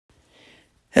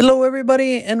Hello,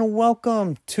 everybody, and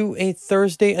welcome to a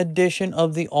Thursday edition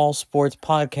of the All Sports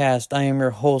Podcast. I am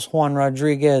your host, Juan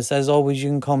Rodriguez. As always, you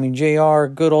can call me JR,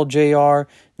 good old JR,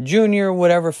 Junior,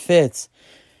 whatever fits.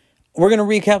 We're going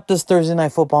to recap this Thursday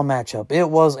night football matchup. It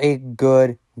was a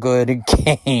good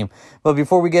game. But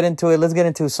before we get into it, let's get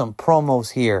into some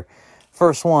promos here.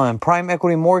 First one, Prime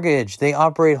Equity Mortgage. They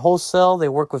operate wholesale. They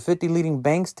work with 50 leading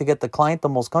banks to get the client the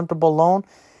most comfortable loan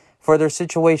for their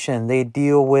situation. They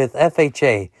deal with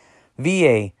FHA,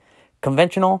 VA,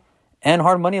 conventional, and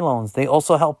hard money loans. They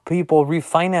also help people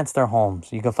refinance their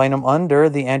homes. You can find them under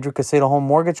the Andrew Casado Home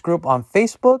Mortgage Group on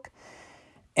Facebook.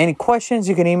 Any questions,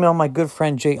 you can email my good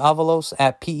friend Jay Avalos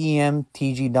at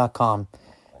PEMTG.com.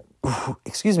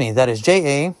 Excuse me, that is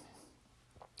JAVALOS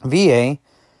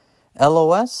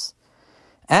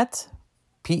at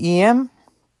PEMTG.com.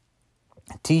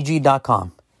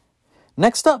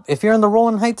 Next up, if you're in the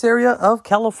Rolling Heights area of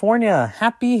California,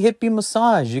 Happy Hippie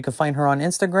Massage. You can find her on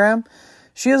Instagram.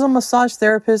 She is a massage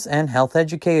therapist and health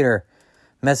educator.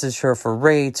 Message her for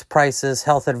rates, prices,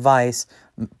 health advice,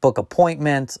 book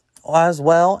appointments, as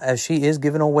well as she is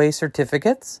giving away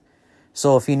certificates.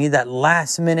 So if you need that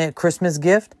last minute Christmas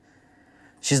gift,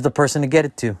 she's the person to get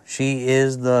it to. If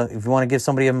you want to give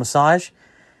somebody a massage,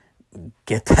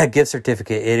 get that gift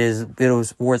certificate. It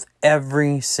was worth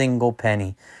every single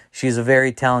penny. She's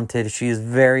very talented. She is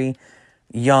very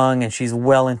young and she's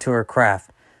well into her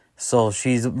craft. So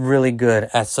she's really good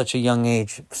at such a young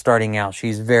age starting out.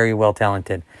 She's very well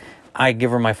talented. I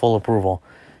give her my full approval.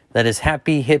 That is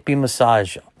Happy Hippie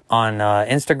Massage on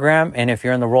Instagram. And if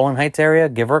you're in the Rolling Heights area,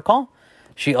 give her a call.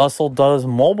 She also does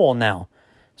mobile now.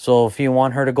 So if you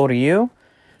want her to go to you,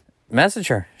 message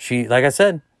her. Like I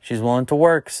said, she's willing to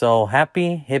work. So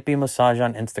Happy Hippie Massage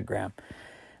on Instagram.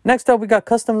 Next up, we got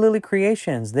Custom Lily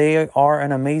Creations. They are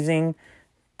an amazing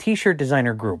t-shirt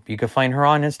designer group. You can find her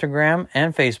on Instagram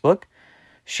and Facebook.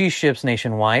 She ships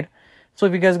nationwide. So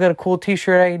if you guys got a cool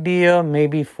t-shirt idea,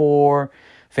 maybe for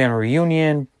family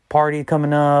reunion, party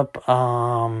coming up,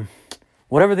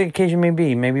 whatever the occasion may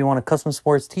be. Maybe you want a custom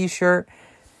sports t-shirt,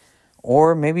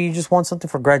 or maybe you just want something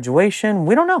for graduation.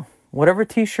 We don't know. Whatever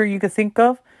t-shirt you could think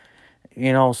of,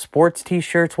 sports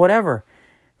t-shirts, whatever.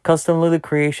 Custom Lily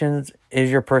Creations is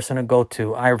your person to go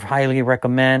to. I highly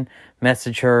recommend.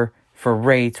 Message her for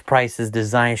rates, prices,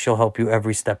 design. She'll help you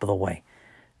every step of the way.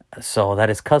 So that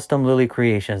is Custom Lily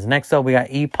Creations. Next up, we got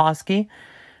ePosky.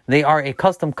 They are a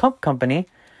custom cup company.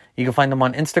 You can find them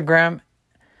on Instagram.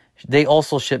 They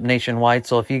also ship nationwide.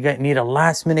 So if you need a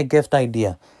last minute gift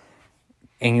idea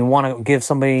and you want to give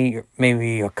somebody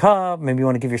maybe a cup, maybe you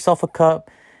want to give yourself a cup,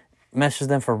 message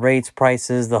them for rates,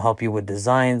 prices. They'll help you with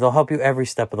design. They'll help you every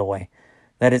step of the way.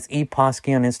 That is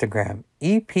ePosky on Instagram.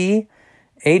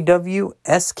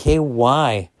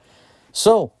 EPAWSKY.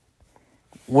 So,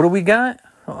 what do we got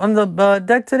on the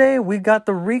deck today? We got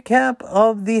the recap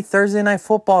of the Thursday night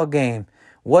football game.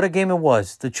 What a game it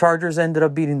was. The Chargers ended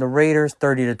up beating the Raiders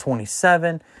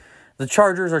 30-27. The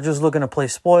Chargers are just looking to play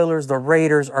spoilers. The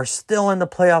Raiders are still in the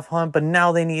playoff hunt, but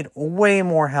now they need way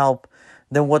more help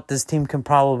than what this team can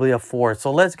probably afford.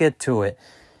 So let's get to it.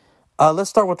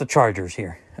 Let's start with the Chargers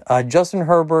here. Justin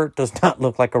Herbert does not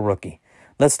look like a rookie.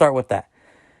 Let's start with that.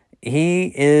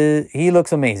 He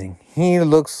looks amazing. He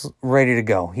looks ready to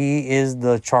go. He is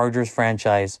the Chargers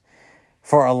franchise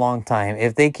for a long time.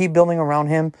 If they keep building around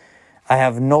him, I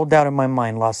have no doubt in my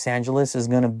mind Los Angeles is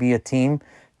going to be a team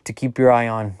to keep your eye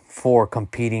on for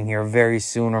competing here very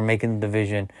soon or making the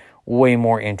division way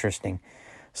more interesting.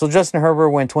 So Justin Herbert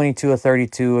went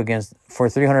 22-32 for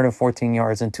 314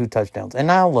 yards and 2 touchdowns. And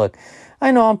now look,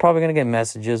 I know I'm probably going to get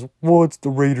messages. What's the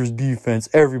Raiders defense?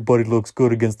 Everybody looks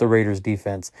good against the Raiders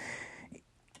defense.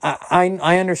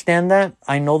 I understand that.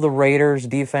 I know the Raiders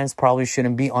defense probably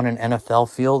shouldn't be on an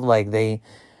NFL field. Like, they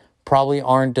probably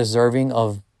aren't deserving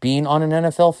of being on an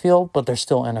NFL field, but they're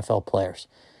still NFL players.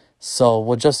 So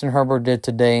what Justin Herbert did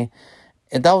today,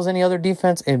 if that was any other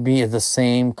defense, it'd be the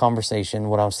same conversation,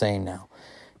 what I'm saying now.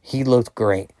 He looked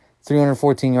great.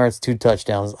 314 yards, 2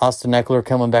 touchdowns. Austin Eckler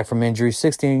coming back from injury,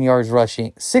 60 yards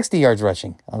rushing.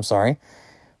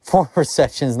 4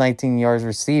 receptions, 19 yards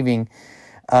receiving.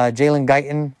 Jalen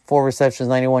Guyton, 4 receptions,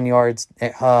 91 yards.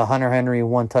 Hunter Henry,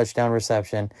 1 touchdown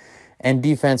reception. And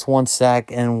defense, 1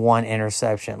 sack and 1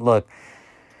 interception. Look,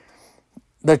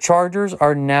 the Chargers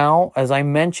are now, as I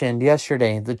mentioned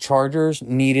yesterday, the Chargers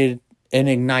needed an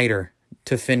igniter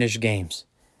to finish games.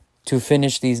 To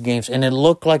finish these games. And it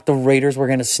looked like the Raiders were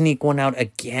going to sneak one out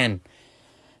again.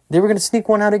 They were going to sneak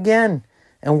one out again.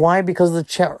 And why? Because of the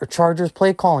Chargers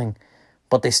play calling.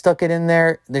 But they stuck it in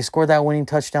there. They scored that winning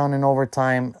touchdown in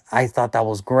overtime. I thought that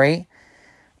was great.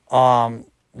 That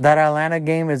Atlanta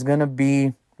game is going to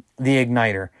be the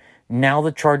igniter. Now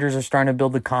the Chargers are starting to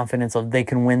build the confidence of they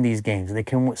can win these games. They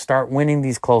can start winning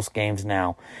these close games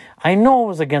now. I know it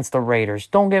was against the Raiders.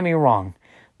 Don't get me wrong.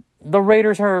 The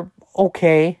Raiders are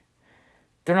okay.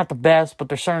 They're not the best, but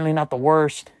they're certainly not the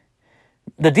worst.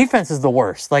 The defense is the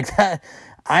worst. Like that,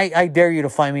 I dare you to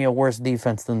find me a worse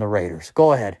defense than the Raiders.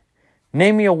 Go ahead.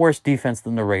 Name me a worse defense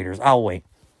than the Raiders. I'll wait.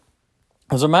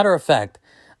 As a matter of fact,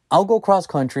 I'll go cross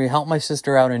country, help my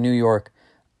sister out in New York,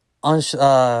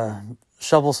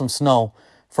 shovel some snow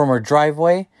from her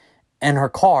driveway and her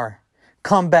car,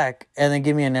 come back, and then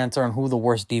give me an answer on who the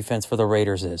worst defense for the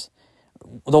Raiders is.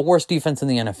 The worst defense in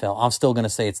the NFL. I'm still going to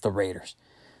say it's the Raiders.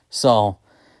 So,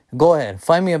 go ahead.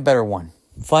 Find me a better one.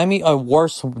 Find me a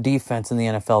worse defense in the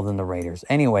NFL than the Raiders.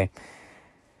 Anyway,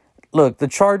 look, the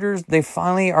Chargers, they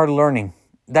finally are learning.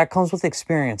 That comes with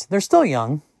experience. They're still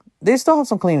young. They still have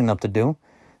some cleaning up to do.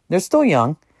 They're still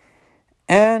young.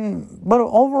 But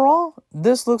overall,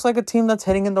 this looks like a team that's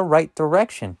heading in the right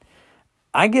direction.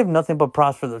 I give nothing but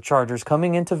props for the Chargers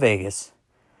coming into Vegas.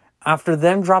 After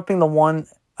them dropping the one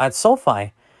at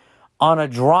SoFi, on a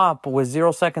drop with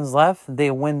 0 seconds left,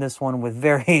 they win this one with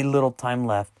very little time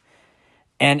left.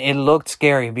 And it looked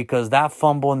scary because that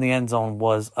fumble in the end zone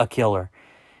was a killer.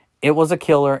 It was a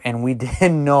killer, and we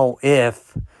didn't know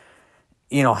if,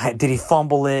 did he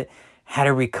fumble it? Had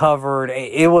it recovered?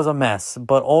 It was a mess.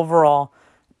 But overall,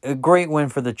 a great win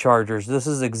for the Chargers. This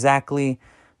is exactly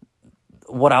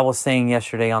what I was saying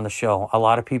yesterday on the show. A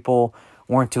lot of people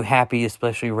weren't too happy,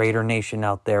 especially Raider Nation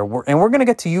out there. We're going to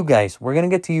get to you guys. We're going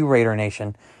to get to you, Raider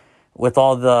Nation, with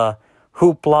all the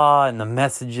hoopla and the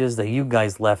messages that you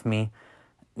guys left me.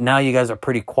 Now you guys are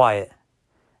pretty quiet.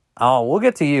 Oh, we'll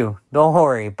get to you. Don't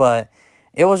worry. But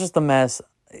it was just a mess.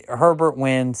 Herbert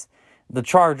wins. The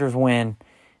Chargers win.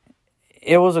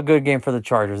 It was a good game for the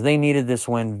Chargers. They needed this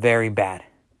win very bad.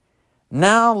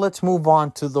 Now let's move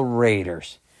on to the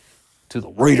Raiders. To the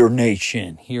Raider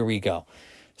Nation. Here we go.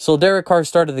 So Derek Carr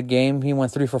started the game. He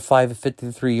went 3 for 5 at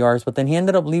 53 yards. But then he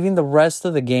ended up leaving the rest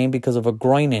of the game because of a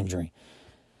groin injury.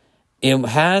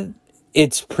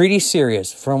 It's pretty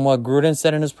serious. From what Gruden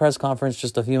said in his press conference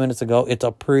just a few minutes ago, it's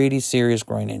a pretty serious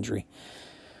groin injury.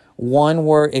 One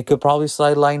where it could probably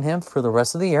sideline him for the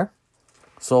rest of the year.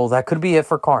 So that could be it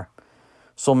for Carr.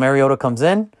 So Mariota comes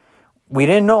in. We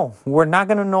didn't know. We're not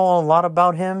going to know a lot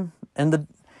about him. And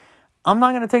I'm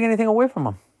not going to take anything away from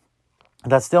him.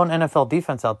 That's still an NFL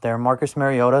defense out there. Marcus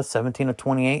Mariota, 17 of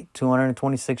 28,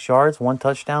 226 yards, 1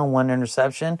 touchdown, 1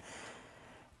 interception.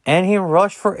 And he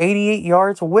rushed for 88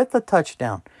 yards with a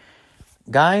touchdown.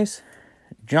 Guys,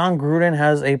 John Gruden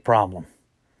has a problem.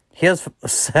 He has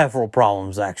several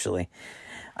problems, actually.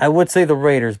 I would say the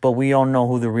Raiders, but we all know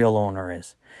who the real owner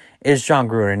is. It's John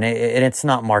Gruden, and it's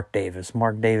not Mark Davis.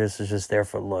 Mark Davis is just there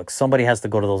for looks. Somebody has to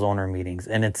go to those owner meetings,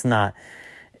 and it's not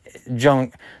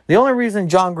John. The only reason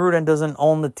John Gruden doesn't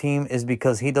own the team is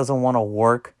because he doesn't want to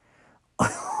work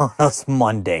on us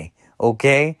Monday,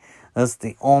 okay? That's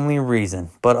the only reason.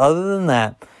 But other than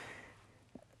that,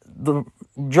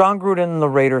 John Gruden and the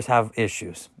Raiders have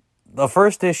issues. The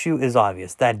first issue is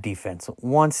obvious, that defense.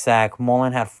 1 sack,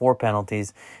 Mullen had 4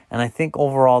 penalties, and I think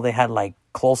overall they had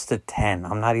close to 10.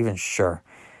 I'm not even sure.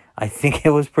 I think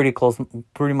it was pretty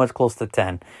much close to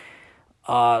 10.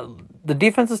 The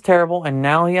defense is terrible, and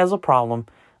now he has a problem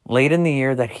late in the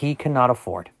year that he cannot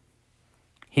afford.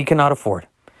 He cannot afford.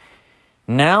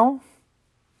 Now,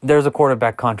 there's a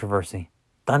quarterback controversy.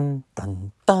 Dun,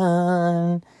 dun,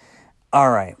 dun.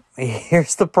 All right,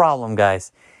 here's the problem,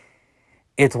 guys.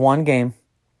 It's one game.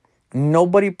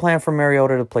 Nobody planned for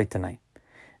Mariota to play tonight.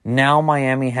 Now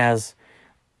Miami has,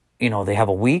 they have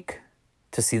a week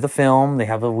to see the film. They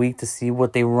have a week to see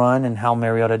what they run and how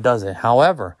Mariota does it.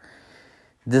 However,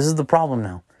 this is the problem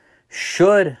now.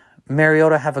 Should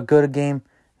Mariota have a good game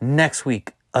next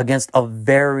week against a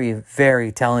very,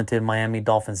 very talented Miami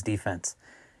Dolphins defense?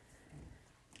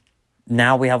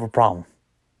 Now we have a problem.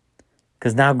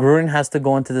 Because now Gruden has to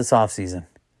go into this offseason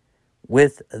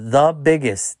with the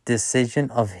biggest decision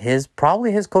of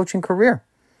probably his coaching career.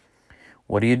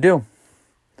 What do you do?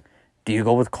 Do you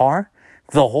go with Carr?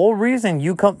 The whole reason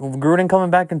Gruden coming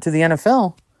back into the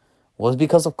NFL was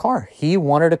because of Carr. He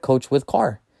wanted to coach with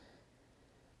Carr.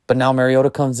 But now Mariota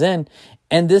comes in,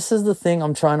 and this is the thing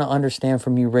I'm trying to understand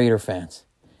from you Raider fans.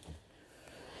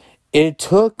 It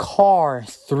took Carr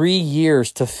 3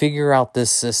 years to figure out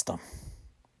this system.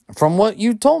 From what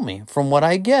you told me, from what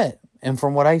I get, and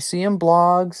from what I see in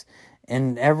blogs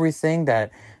and everything, that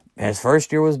his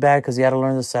first year was bad because he had to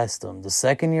learn the system. The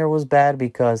second year was bad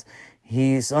because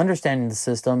he's understanding the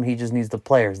system. He just needs the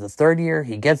players. The third year,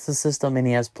 he gets the system and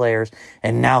he has players,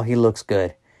 and now he looks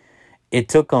good. It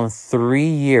took him 3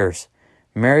 years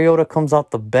Mariota comes off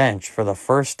the bench for the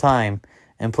first time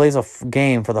and plays a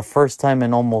game for the first time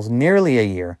in almost nearly a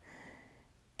year.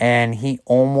 And he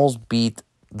almost beat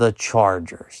the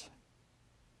Chargers.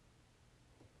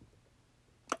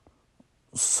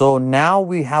 So now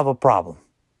we have a problem.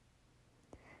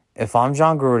 If I'm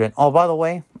Jon Gruden... Oh, by the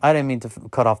way, I didn't mean to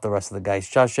cut off the rest of the guys.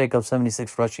 Josh Jacobs,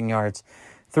 76 rushing yards,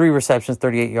 3 receptions,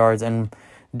 38 yards. And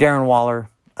Darren Waller,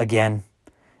 again,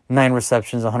 9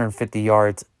 receptions, 150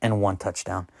 yards, and 1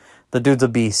 touchdown. The dude's a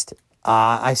beast.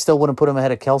 I still wouldn't put him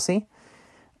ahead of Kelsey.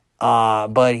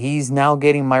 But he's now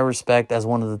getting my respect as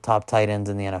one of the top tight ends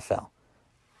in the NFL.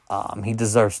 He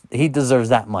deserves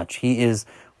that much. He is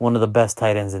one of the best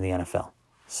tight ends in the NFL.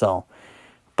 So,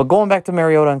 but going back to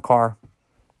Mariota and Carr,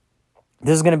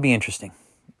 this is going to be interesting.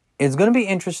 It's going to be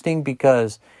interesting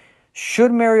because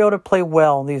should Mariota play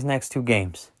well these next 2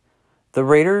 games, the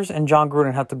Raiders and Jon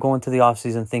Gruden have to go into the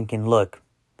offseason thinking, look,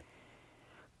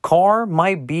 Carr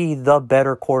might be the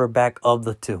better quarterback of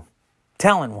the 2,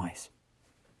 talent-wise.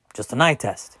 Just an eye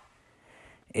test.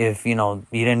 If, you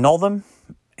didn't know them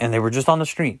and they were just on the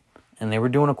street and they were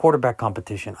doing a quarterback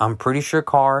competition, I'm pretty sure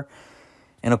Carr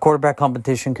in a quarterback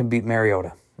competition can beat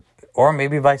Mariota. Or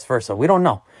maybe vice versa. We don't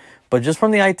know. But just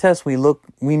from the eye test, we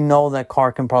know that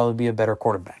Carr can probably be a better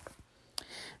quarterback.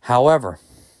 However,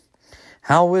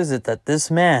 how is it that this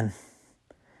man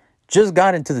just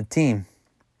got into the team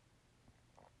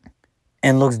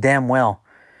and looks damn well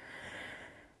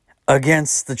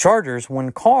against the Chargers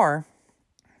when Carr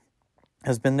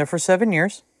has been there for 7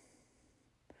 years?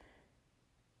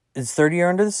 It's 30 year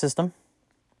under the system.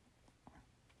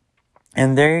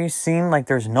 And they seem like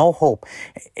there's no hope.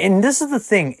 And this is the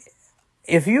thing.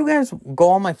 If you guys go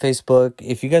on my Facebook,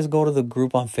 if you guys go to the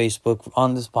group on Facebook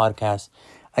on this podcast,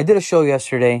 I did a show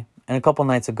yesterday and a couple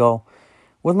nights ago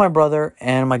with my brother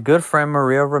and my good friend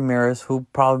Maria Ramirez, who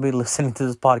probably be listening to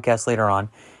this podcast later on.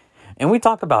 And we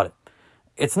talked about it.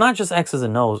 It's not just X's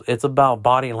and O's. It's about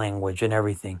body language and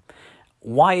everything.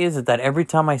 Why is it that every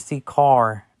time I see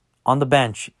Carr on the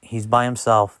bench, he's by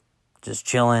himself, just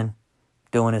chilling,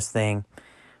 doing his thing,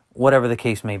 whatever the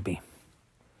case may be?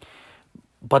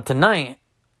 But tonight,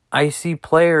 I see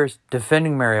players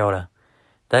defending Mariota.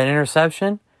 That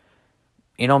interception,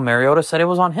 Mariota said it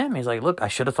was on him. He's like, look, I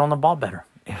should have thrown the ball better.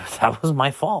 That was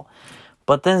my fault.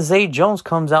 But then Zay Jones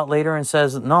comes out later and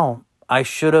says, no, I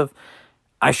should have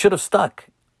stuck.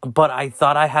 But I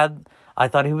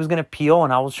thought he was going to peel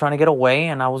and I was trying to get away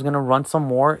and I was going to run some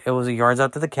more. It was a yards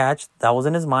after the catch. That was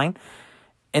in his mind.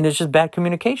 And it's just bad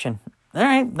communication. All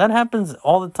right, that happens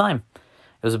all the time.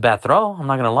 It was a bad throw. I'm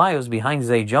not going to lie. It was behind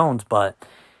Zay Jones, but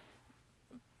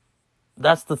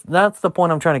that's the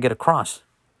point I'm trying to get across.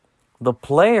 The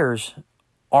players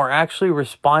are actually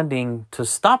responding to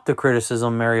stop the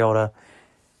criticism of Mariota,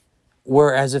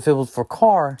 whereas if it was for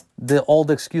Carr, the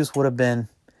old excuse would have been,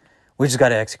 we just got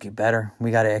to execute better. We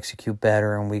got to execute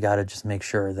better, and we got to just make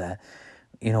sure that,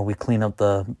 we clean up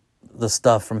the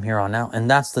stuff from here on out. And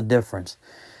that's the difference.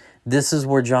 This is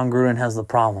where Jon Gruden has the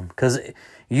problem, because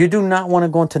you do not want to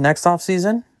go into next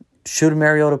offseason. Should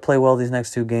Mariota play well these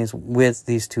next 2 games with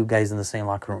these 2 guys in the same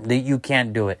locker room? You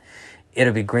can't do it.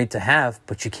 It'll be great to have,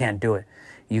 but you can't do it.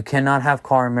 You cannot have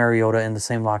Carr and Mariota in the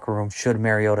same locker room should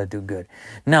Mariota do good.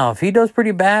 Now, if he does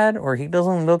pretty bad or he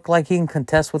doesn't look like he can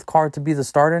contest with Carr to be the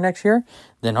starter next year,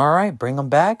 then all right, bring him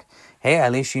back. Hey,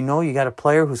 at least you got a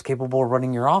player who's capable of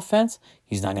running your offense.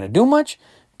 He's not going to do much,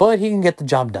 but he can get the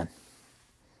job done.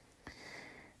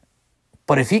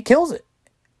 But if he kills it,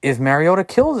 if Mariota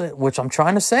kills it, which I'm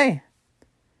trying to say,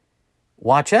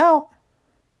 watch out.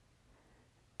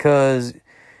 Because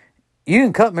you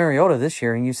can cut Mariota this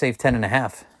year and you save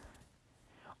 10.5.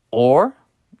 Or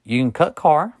you can cut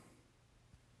Carr,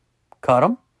 cut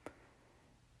him.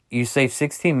 You save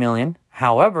 $16 million.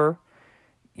 However,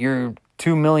 you're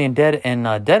 $2 million dead in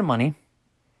dead money.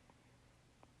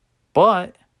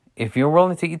 But if you're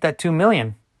willing to eat that $2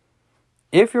 million,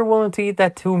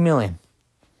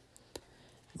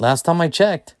 last time I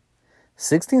checked,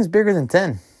 16 is bigger than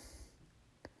 10.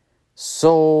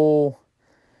 So,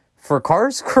 for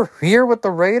Carr's career with the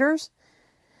Raiders,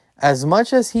 as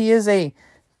much as he is a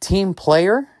team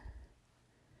player,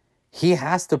 he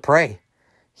has to pray.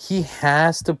 He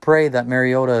has to pray that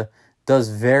Mariota does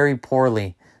very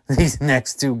poorly these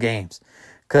next 2 games.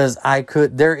 Because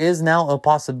there is now a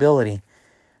possibility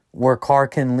where Carr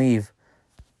can leave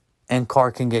and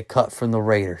Carr can get cut from the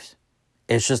Raiders.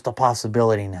 It's just a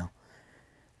possibility now.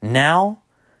 Now,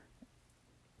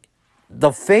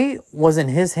 the fate was in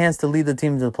his hands to lead the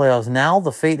team to the playoffs. Now,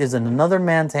 the fate is in another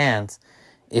man's hands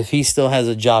if he still has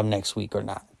a job next week or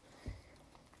not.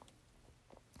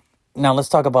 Now, let's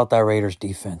talk about that Raiders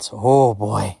defense. Oh,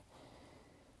 boy.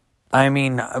 I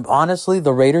mean, honestly,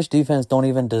 the Raiders defense don't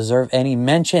even deserve any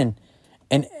mention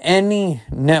in any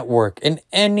network, in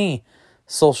any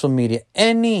social media,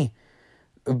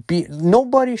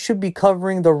 nobody should be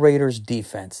covering the Raiders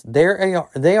defense. They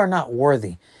are not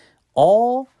worthy.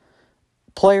 All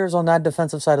players on that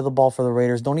defensive side of the ball for the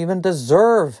Raiders don't even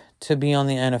deserve to be on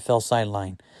the NFL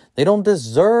sideline. They don't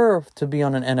deserve to be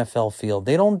on an NFL field.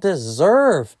 They don't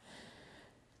deserve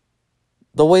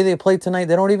the way they played tonight.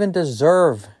 They don't even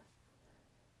deserve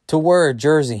to wear a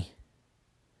jersey.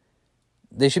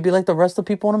 They should be like the rest of the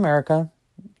people in America,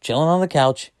 chilling on the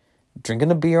couch,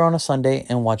 drinking a beer on a Sunday,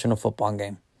 and watching a football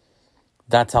game.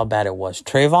 That's how bad it was.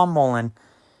 Trayvon Mullen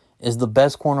is the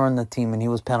best corner on the team, and he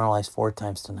was penalized 4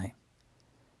 times tonight.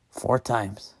 4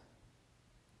 times.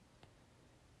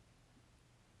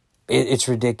 It's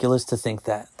ridiculous to think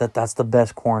that's the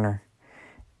best corner,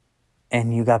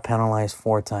 and you got penalized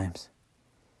 4 times.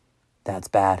 That's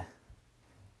bad.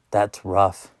 That's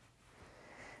rough.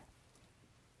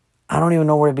 I don't even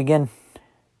know where to begin.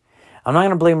 I'm not going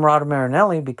to blame Rod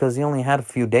Marinelli because he only had a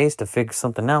few days to figure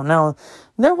something out. Now,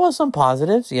 there was some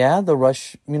positives. Yeah, the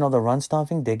run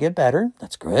stuffing did get better.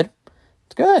 That's good.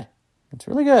 It's good. It's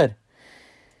really good.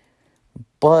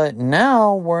 But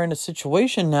now we're in a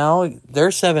situation now. They're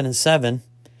 7-7.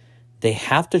 They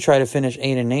have to try to finish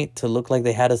 8-8 to look like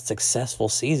they had a successful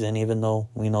season, even though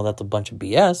we know that's a bunch of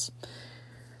BS.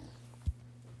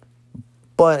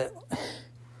 But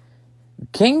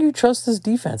can you trust this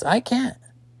defense? I can't.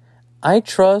 I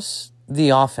trust the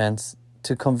offense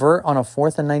to convert on a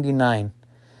 4th and 99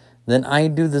 than I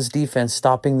do this defense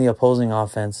stopping the opposing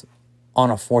offense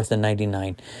on a 4th and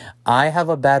 99. I have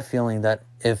a bad feeling that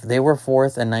if they were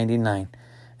 4th and 99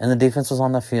 and the defense was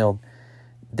on the field,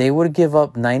 they would give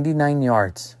up 99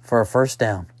 yards for a first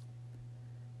down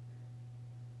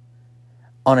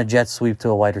on a jet sweep to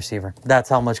a wide receiver. That's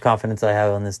how much confidence I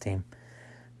have on this team.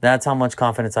 That's how much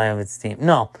confidence I have in this team.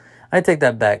 No, I take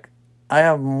that back.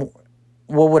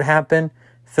 What would happen?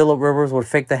 Phillip Rivers would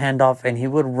fake the handoff and he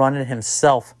would run it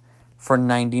himself for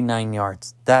 99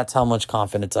 yards. That's how much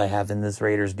confidence I have in this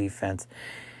Raiders defense.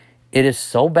 It is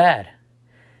so bad.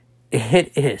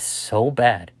 It is so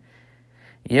bad.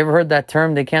 You ever heard that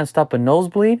term, they can't stop a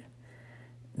nosebleed?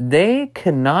 They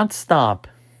cannot stop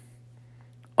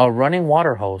a running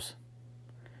water hose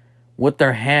with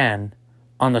their hand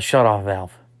on the shutoff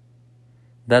valve.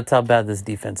 That's how bad this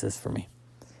defense is for me.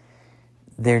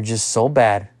 They're just so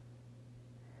bad.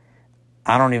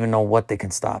 I don't even know what they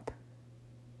can stop.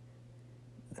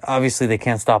 Obviously, they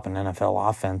can't stop an NFL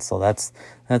offense, so that's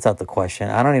out the question.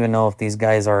 I don't even know if these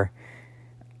guys are...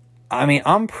 I mean,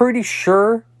 I'm pretty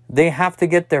sure they have to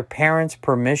get their parents'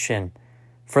 permission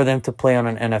for them to play on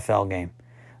an NFL game.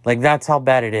 Like, that's how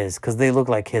bad it is, because they look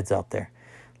like kids out there.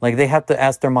 Like, they have to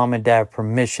ask their mom and dad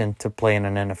permission to play in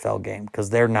an NFL game,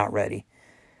 because they're not ready.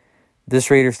 This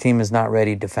Raiders team is not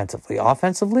ready defensively.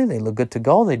 Offensively, they look good to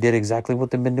go. They did exactly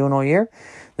what they've been doing all year.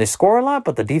 They score a lot,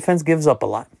 but the defense gives up a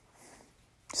lot.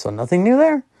 So nothing new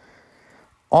there.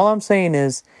 All I'm saying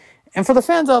is, and for the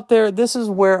fans out there, this is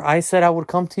where I said I would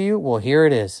come to you. Well, here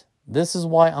it is. This is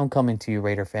why I'm coming to you,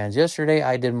 Raider fans. Yesterday,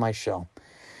 I did my show.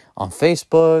 On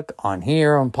Facebook, on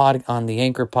here, on the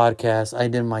Anchor podcast, I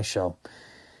did my show.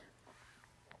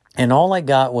 And all I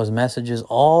got was messages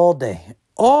all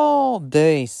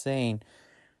day saying,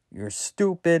 "You're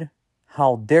stupid.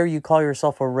 How dare you call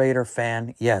yourself a Raider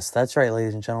fan?" Yes, that's right,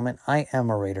 ladies and gentlemen. I am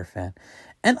a Raider fan.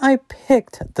 And I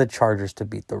picked the Chargers to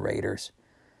beat the Raiders.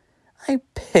 I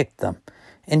picked them.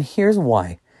 And here's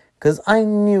why. Because I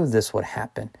knew this would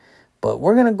happen. But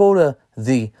we're going to go to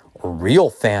the real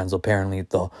fans, apparently.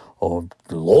 The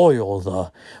loyal,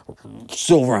 the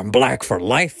silver and black for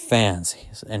life fans.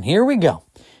 And here we go.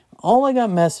 All I got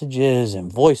messages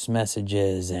and voice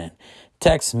messages and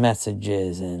text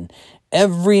messages and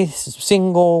every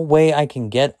single way I can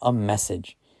get a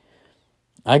message.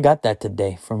 I got that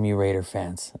today from you Raider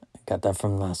fans. I got that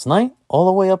from last night all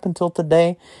the way up until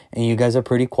today. And you guys are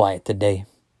pretty quiet today.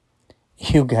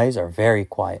 You guys are very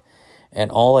quiet.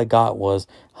 And all I got was,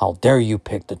 how dare you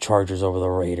pick the Chargers over the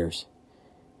Raiders?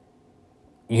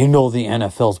 You know the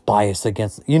NFL's biased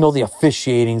against, you know the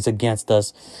officiating's against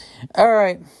us. All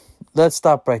right, let's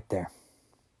stop right there.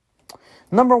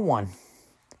 Number one,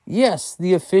 yes,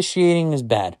 the officiating is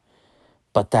bad.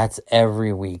 But that's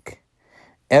every week.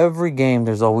 Every game,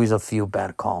 there's always a few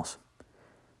bad calls.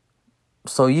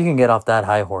 So you can get off that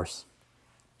high horse.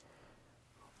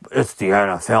 It's the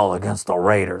NFL against the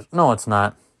Raiders. No, it's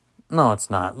not. No, it's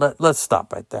not. Let's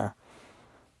stop right there.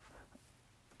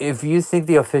 If you think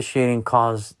the officiating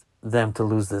caused them to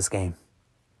lose this game,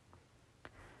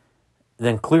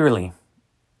 then clearly,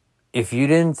 if you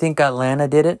didn't think Atlanta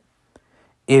did it,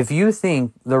 If you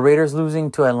think the Raiders losing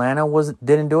to Atlanta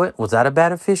didn't do it, was that a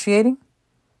bad officiating?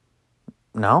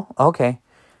 No? Okay.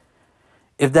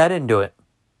 If that didn't do it,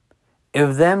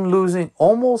 if them losing,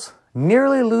 almost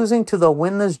nearly losing to the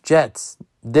winless Jets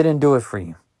didn't do it for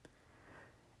you,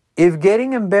 if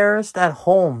getting embarrassed at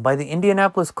home by the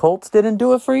Indianapolis Colts didn't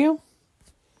do it for you,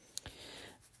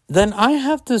 then I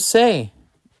have to say,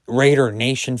 Raider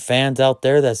Nation fans out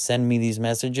there that send me these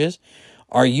messages,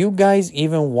 are you guys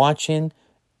even watching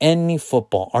any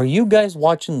football? Are you guys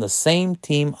watching the same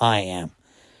team I am?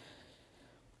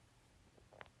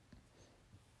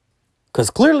 Because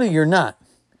clearly you're not.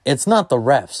 It's not the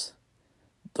refs.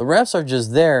 The refs are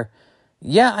just there.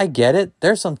 Yeah, I get it.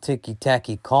 There's some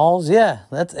ticky-tacky calls. Yeah,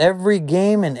 that's every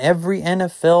game in every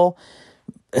NFL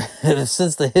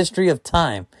since the history of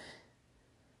time.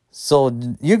 So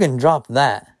you can drop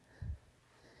that.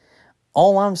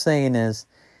 All I'm saying is,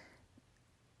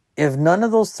 if none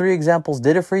of those three examples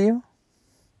did it for you,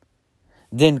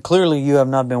 then clearly you have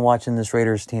not been watching this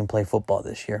Raiders team play football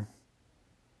this year.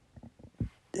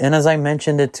 And as I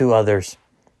mentioned it to others,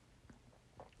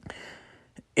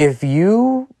 if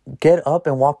you get up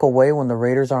and walk away when the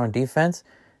Raiders are on defense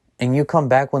and you come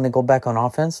back when they go back on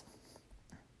offense,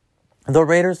 the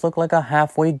Raiders look like a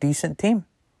halfway decent team.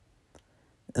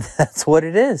 That's what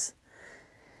it is.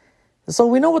 So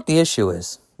we know what the issue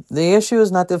is. The issue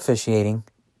is not the officiating.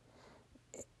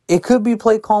 It could be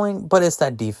play calling, but it's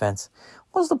that defense.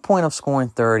 What's the point of scoring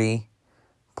 30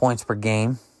 points per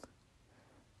game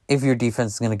if your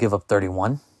defense is going to give up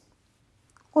 31?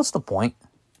 What's the point?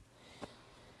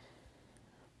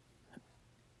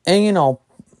 And,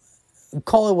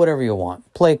 call it whatever you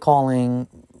want. Play calling,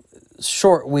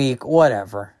 short week,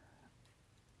 whatever.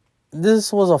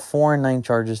 This was a 4-9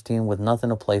 Chargers team with nothing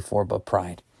to play for but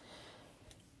pride.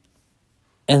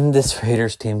 And this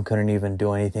Raiders team couldn't even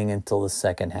do anything until the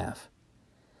second half.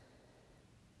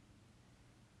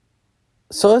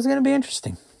 So it's going to be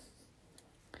interesting.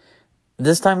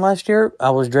 This time last year, I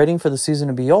was dreading for the season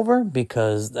to be over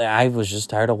because I was just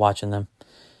tired of watching them.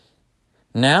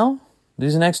 Now,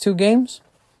 these next two games,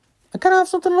 I kind of have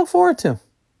something to look forward to.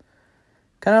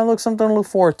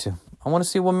 I want to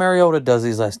see what Mariota does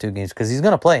these last two games because he's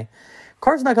going to play.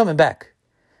 Carr's not coming back.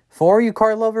 For all you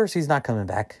Carr lovers, he's not coming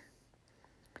back.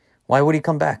 Why would he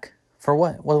come back? For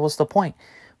what? What's the point?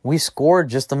 We scored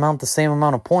the same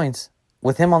amount of points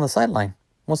with him on the sideline.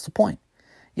 What's the point?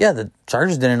 Yeah, the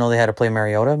Chargers didn't know they had to play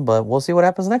Mariota, but we'll see what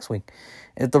happens next week.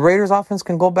 If the Raiders offense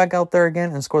can go back out there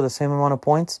again and score the same amount of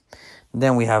points,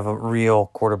 then we have a real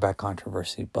quarterback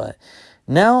controversy. But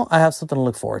now I have something to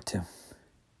look forward to.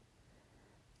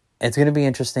 It's going to be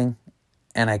interesting,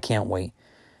 and I can't wait.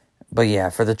 But yeah,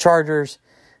 for the Chargers,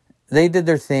 they did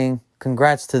their thing.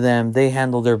 Congrats to them. They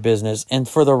handled their business. And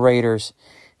for the Raiders,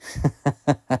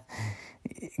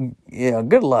 yeah,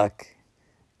 good luck.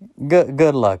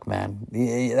 Good luck, man.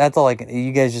 That's all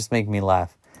you guys just make me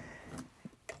laugh.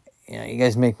 You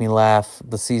guys make me laugh.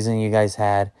 The season you guys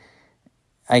had.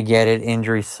 I get it.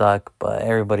 Injuries suck, but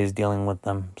everybody's dealing with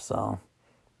them. So,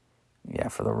 yeah,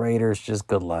 for the Raiders, just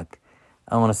good luck.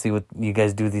 I want to see what you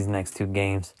guys do these next two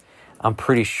games. I'm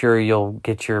pretty sure you'll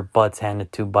get your butts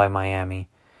handed to by Miami.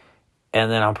 And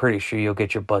then I'm pretty sure you'll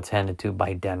get your butts handed to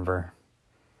by Denver.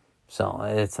 So,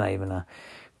 it's not even a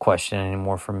question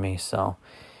anymore for me. So,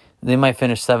 they might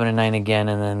finish 7-9 again,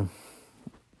 and then,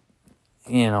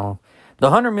 the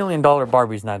 $100 million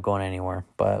Barbie's not going anywhere.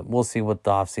 But we'll see what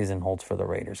the offseason holds for the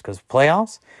Raiders. Because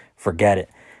playoffs, forget it.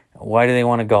 Why do they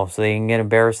want to go? So they can get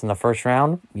embarrassed in the first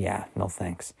round? Yeah, no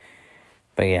thanks.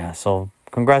 But yeah, so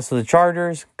congrats to the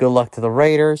Chargers. Good luck to the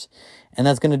Raiders. And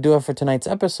that's going to do it for tonight's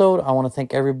episode. I want to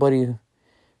thank everybody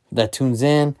that tunes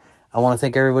in. I want to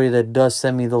thank everybody that does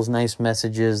send me those nice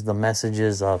messages. The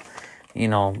messages of,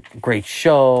 great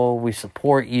show. We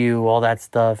support you. All that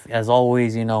stuff. As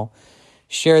always,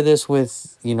 share this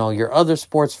with, your other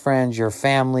sports friends, your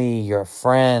family, your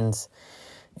friends.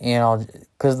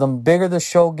 Because the bigger the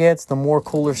show gets, the more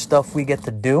cooler stuff we get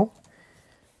to do.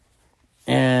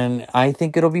 And I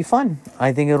think it'll be fun.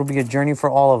 I think it'll be a journey for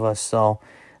all of us. So,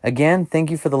 again,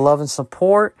 thank you for the love and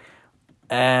support.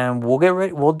 And we'll get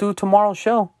ready. We'll do tomorrow's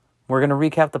show. We're going to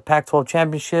recap the Pac-12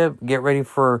 championship. Get ready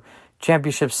for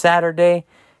championship Saturday.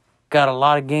 Got a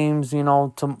lot of games,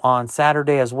 on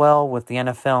Saturday as well with the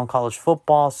NFL and college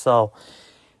football. So,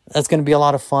 that's going to be a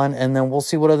lot of fun. And then we'll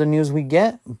see what other news we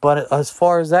get. But as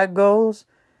far as that goes,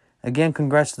 again,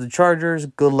 congrats to the Chargers.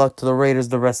 Good luck to the Raiders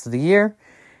the rest of the year.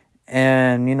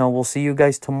 And, we'll see you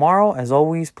guys tomorrow. As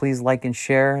always, please like and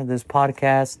share this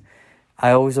podcast.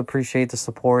 I always appreciate the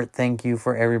support. Thank you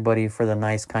for everybody for the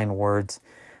nice, kind words.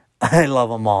 I love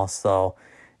them all. So,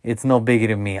 It's no biggie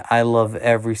to me. I love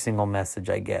every single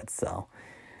message I get. So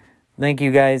thank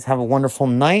you guys. Have a wonderful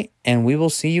night, and we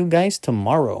will see you guys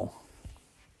tomorrow.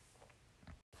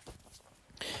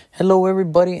 Hello,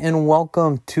 everybody, and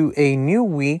welcome to a new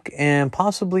week and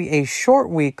possibly a short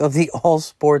week of the All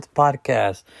Sports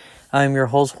Podcast. I'm your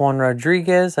host, Juan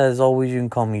Rodriguez. As always, you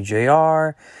can call me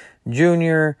JR,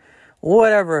 Junior,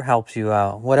 whatever helps you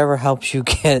out, whatever helps you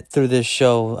get through this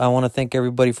show. I want to thank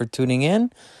everybody for tuning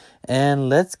in, and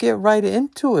let's get right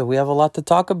into it. We have a lot to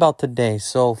talk about today.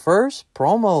 So first,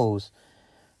 promos.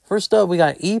 First up, we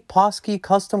got Eposki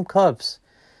Custom Cups.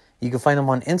 You can find them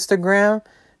on Instagram.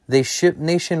 They ship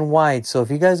nationwide. So if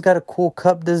you guys got a cool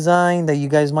cup design that you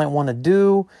guys might want to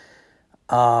do,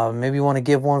 maybe you want to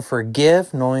give one for a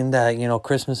gift, knowing that,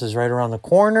 Christmas is right around the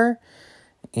corner,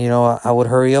 I would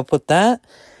hurry up with that.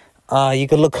 You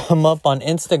can look them up on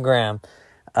Instagram.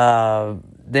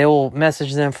 They will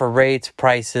message them for rates,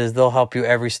 prices. They'll help you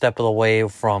every step of the way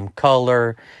from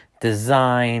color,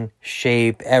 design,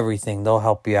 shape, everything. They'll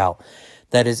help you out.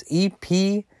 That is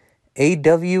EPAWSKY.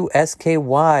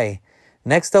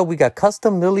 Next up, we got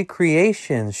Custom Lily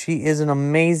Creations. She is an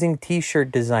amazing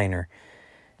t-shirt designer.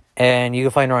 And you can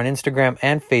find her on Instagram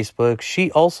and Facebook. She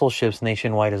also ships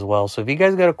nationwide as well. So if you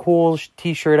guys got a cool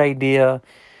t-shirt idea,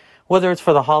 whether it's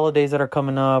for the holidays that are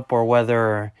coming up or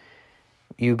whether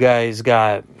you guys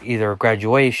got either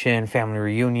graduation, family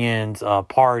reunions,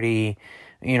 party,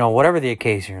 whatever the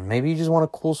occasion. Maybe you just want a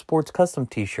cool sports custom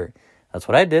t-shirt. That's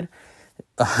what I did.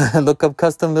 Look up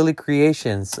Custom Lily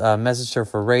Creations. Message her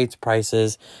for rates,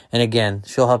 prices. And again,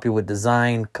 she'll help you with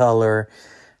design, color,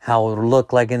 how it will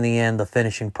look like in the end, the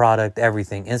finishing product,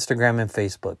 everything. Instagram and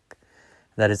Facebook.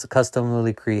 That is Custom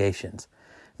Lily Creations.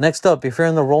 Next up, if you're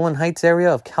in the Rolling Heights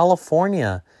area of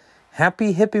California,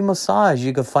 Happy Hippie Massage.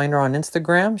 You can find her on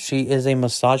Instagram. She is a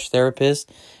massage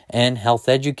therapist and health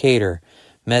educator.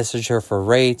 Message her for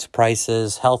rates,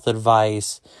 prices, health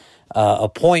advice,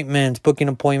 appointments, booking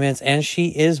appointments, and she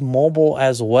is mobile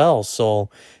as well. So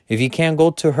if you can't go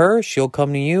to her, she'll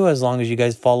come to you as long as you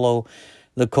guys follow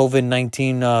the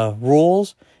COVID-19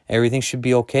 rules. Everything should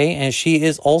be okay. And she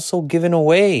is also giving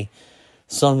away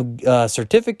some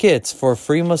certificates for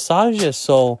free massages.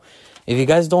 So if you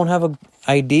guys don't have an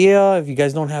idea, if you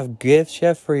guys don't have gifts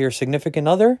yet for your significant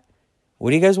other,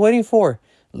 what are you guys waiting for?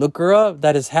 Look her up.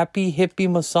 That is Happy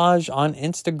Hippie Massage on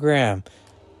Instagram.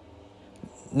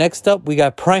 Next up, we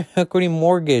got Prime Equity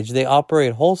Mortgage. They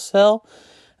operate wholesale.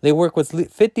 They work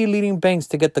with 50 leading banks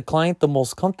to get the client the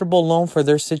most comfortable loan for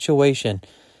their situation.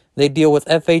 They deal with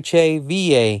FHA,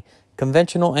 VA,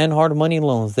 conventional and hard money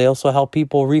loans. They also help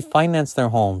people refinance their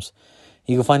homes.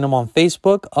 You can find them on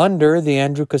Facebook under the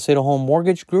Andrew Casado Home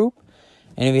Mortgage Group.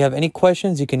 And if you have any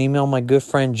questions, you can email my good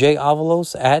friend Jay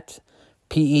Avalos at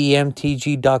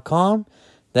PEMTG.com.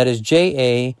 That is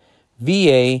JAVALOS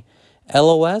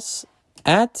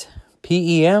at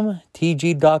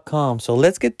PEMTG.com. So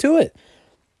let's get to it.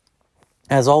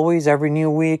 As always, every new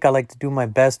week, I like to do my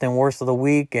best and worst of the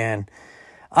week. And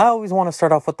I always want to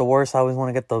start off with the worst. I always want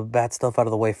to get the bad stuff out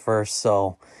of the way first.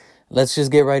 So let's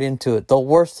just get right into it. The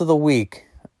worst of the week.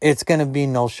 It's going to be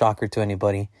no shocker to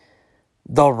anybody.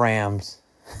 The Rams.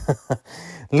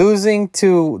 Losing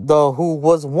to who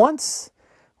was once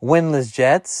winless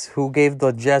Jets, who gave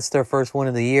the Jets their first win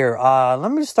of the year. Let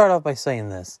me just start off by saying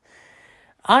this.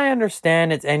 I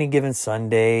understand it's any given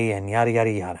Sunday and yada,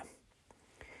 yada, yada.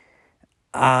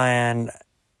 And,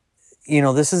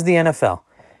 this is the NFL.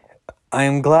 I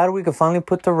am glad we could finally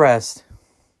put to rest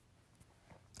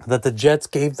that the Jets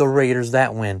gave the Raiders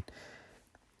that win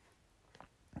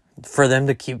for them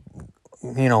to keep,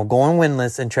 going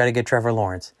winless and try to get Trevor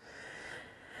Lawrence.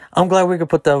 I'm glad we could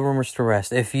put the rumors to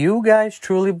rest. If you guys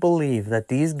truly believe that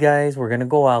these guys were going to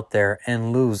go out there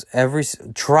and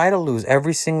try to lose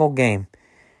every single game,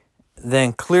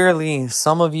 then clearly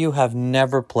some of you have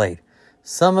never played.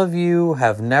 Some of you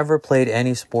have never played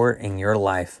any sport in your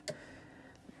life.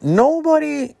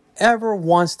 Nobody ever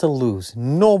wants to lose.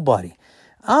 Nobody.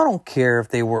 I don't care if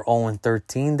they were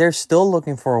 0-13. They're still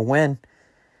looking for a win.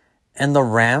 And the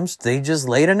Rams, they just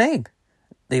laid an egg.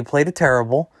 They played it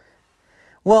terrible.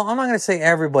 Well, I'm not going to say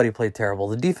everybody played terrible.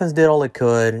 The defense did all it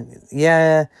could.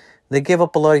 Yeah, they gave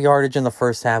up a lot of yardage in the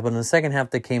first half, but in the second half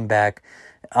they came back.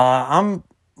 I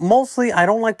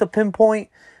don't like to pinpoint,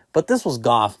 but this was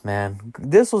Goff, man.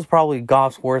 This was probably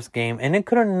Goff's worst game, and it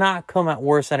could have not come at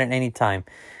worse at any time.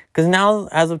 Because now,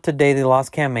 as of today, they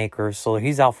lost Cam Akers, so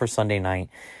he's out for Sunday night.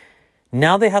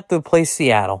 Now they have to play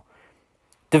Seattle.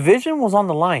 Division was on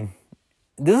the line.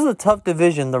 This is a tough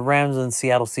division the Rams and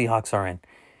Seattle Seahawks are in.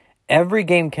 Every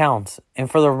game counts. And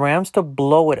for the Rams to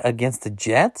blow it against the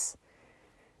Jets?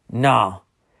 Nah.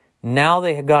 Now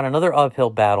they got another uphill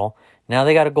battle. Now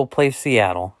they got to go play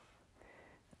Seattle.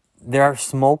 They're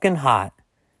smoking hot.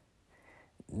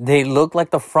 They look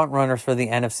like the front runners for the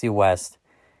NFC West.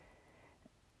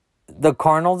 The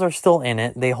Cardinals are still in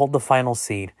it. They hold the final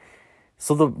seed.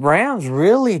 So the Rams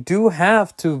really do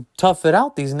have to tough it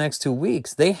out these next 2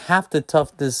 weeks. They have to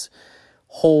tough this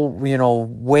whole,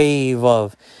 wave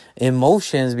of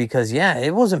emotions because,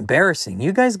 it was embarrassing.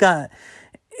 You guys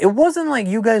it wasn't like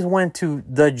you guys went to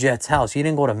the Jets' house. You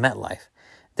didn't go to MetLife.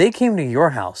 They came to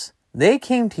your house.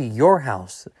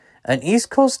 An East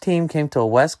Coast team came to a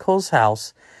West Coast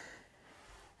house,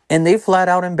 and they flat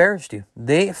out embarrassed you.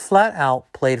 They flat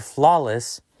out played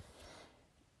flawless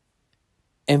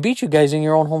and beat you guys in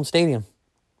your own home stadium.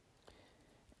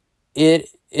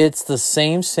 It's the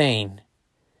same saying.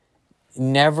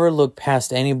 Never look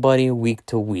past anybody week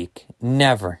to week.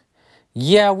 Never.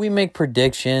 Yeah, we make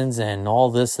predictions and all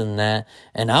this and that.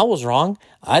 And I was wrong.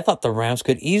 I thought the Rams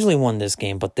could easily win this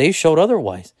game, but they showed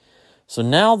otherwise. So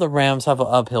now the Rams have an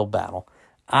uphill battle.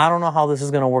 I don't know how this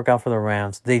is going to work out for the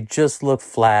Rams. They just look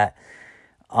flat.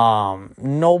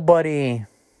 Nobody...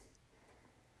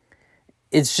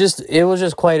 It was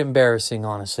just quite embarrassing,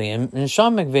 honestly. And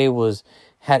Sean McVay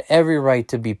had every right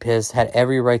to be pissed, had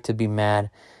every right to be mad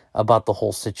about the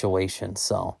whole situation.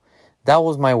 So that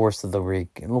was my worst of the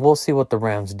week. And we'll see what the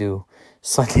Rams do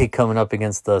Sunday coming up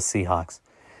against the Seahawks.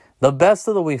 The best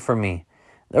of the week for me.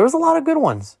 There was a lot of good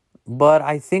ones. But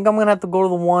I think I'm going to have to go to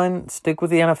the one, stick with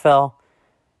the NFL.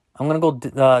 I'm going to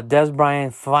go Dez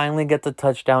Bryant finally get the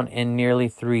touchdown in nearly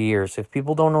 3 years. If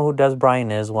people don't know who Dez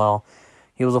Bryant is, well,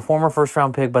 he was a former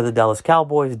first-round pick by the Dallas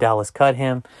Cowboys. Dallas cut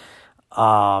him.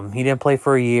 He didn't play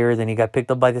for a year. Then he got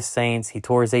picked up by the Saints. He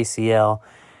tore his ACL.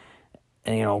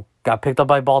 And, got picked up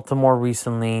by Baltimore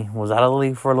recently. Was out of the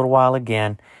league for a little while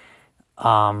again.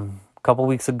 A couple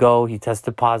weeks ago, he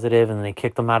tested positive, and they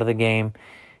kicked him out of the game.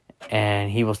 And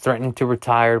he was threatening to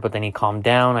retire, but then he calmed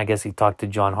down. I guess he talked to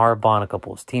John Harbaugh and a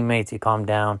couple of his teammates. He calmed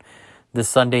down. This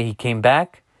Sunday, he came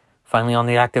back, finally on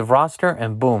the active roster,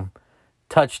 and boom,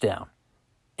 touchdown.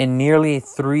 In nearly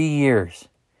 3 years.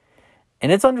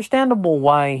 And it's understandable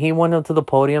why he went up to the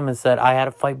podium and said, I had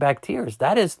to fight back tears.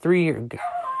 That is 3 years.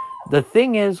 The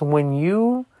thing is, when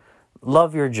you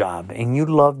love your job and you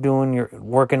love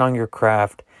working on your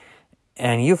craft,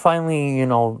 and you finally,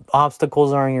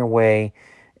 obstacles are in your way.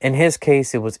 In his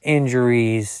case, it was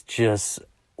injuries, just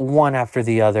one after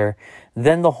the other.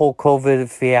 Then the whole COVID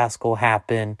fiasco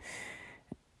happened.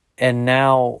 And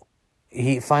now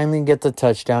he finally gets a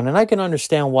touchdown. And I can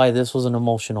understand why this was an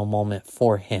emotional moment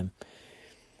for him.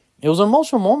 It was an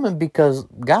emotional moment because,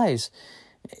 guys,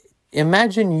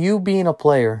 imagine you being a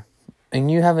player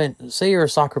and say you're a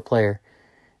soccer player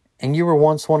and you were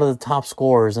once one of the top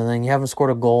scorers and then you haven't scored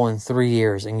a goal in 3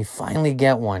 years and you finally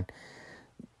get one.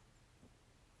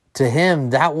 To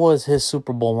him, that was his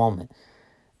Super Bowl moment.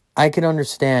 I can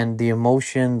understand the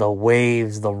emotion, the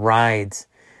waves, the rides,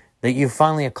 that you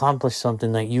finally accomplished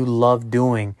something that you love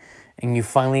doing and you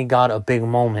finally got a big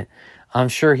moment. I'm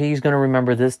sure he's going to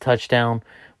remember this touchdown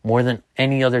more than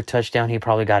any other touchdown he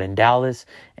probably got in Dallas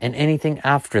and anything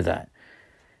after that.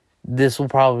 This will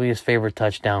probably be his favorite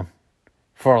touchdown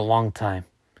for a long time.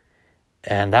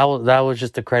 And that was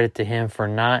just a credit to him for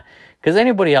not, because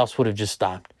anybody else would have just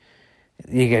stopped.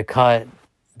 You get cut,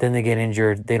 then they get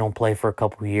injured, they don't play for a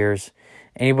couple of years.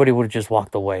 Anybody would have just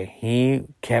walked away. He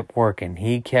kept working.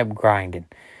 He kept grinding.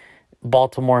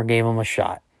 Baltimore gave him a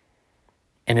shot.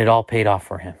 And it all paid off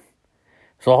for him.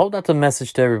 So I hope that's a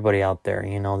message to everybody out there.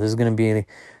 This is going to be a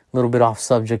little bit off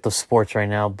subject of sports right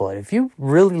now. But if you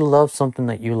really love something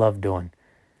that you love doing,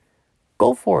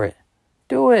 go for it.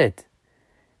 Do it.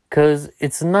 Because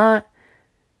it's not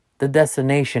the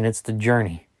destination, it's the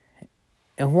journey.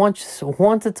 And once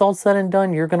it's all said and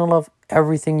done, you're going to love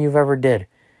everything you've ever did.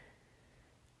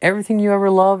 Everything you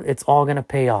ever loved, it's all going to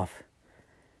pay off.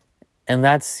 And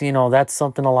that's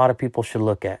something a lot of people should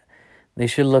look at. They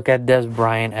should look at Dez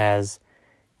Bryant as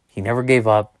he never gave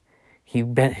up. He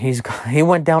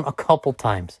went down a couple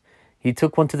times. He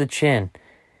took one to the chin.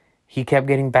 He kept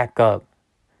getting back up.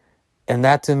 And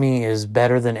that to me is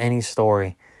better than any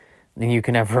story than you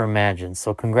can ever imagine.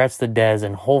 So congrats to Dez,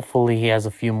 and hopefully he has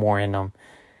a few more in him.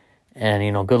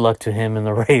 And, good luck to him and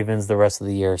the Ravens the rest of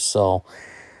the year. So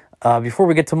before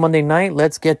we get to Monday night,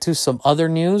 let's get to some other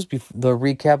news. The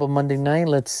recap of Monday night.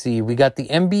 Let's see. We got the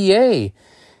NBA.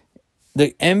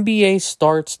 The NBA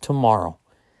starts tomorrow.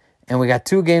 And we got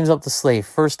 2 games up the slate.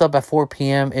 First up at 4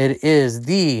 p.m., it is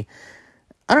I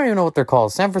don't even know what they're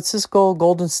called. San Francisco,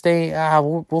 Golden State.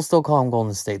 We'll still call them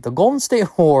Golden State. The Golden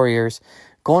State Warriors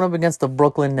going up against the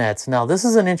Brooklyn Nets. Now, this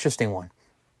is an interesting one.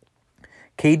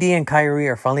 KD and Kyrie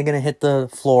are finally going to hit the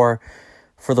floor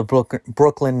for the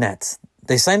Brooklyn Nets.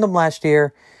 They signed them last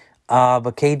year,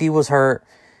 but KD was hurt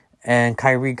and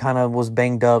Kyrie kind of was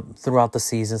banged up throughout the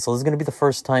season. So this is going to be the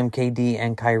first time KD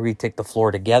and Kyrie take the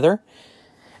floor together.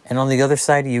 And on the other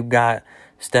side, you got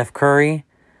Steph Curry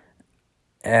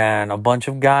and a bunch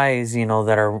of guys,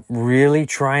 that are really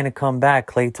trying to come back.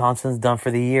 Klay Thompson's done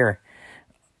for the year.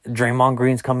 Draymond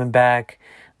Green's coming back.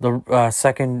 The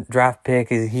second draft pick,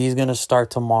 he's going to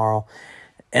start tomorrow.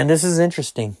 And this is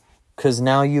interesting because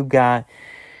now you got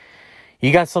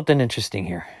something interesting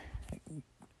here.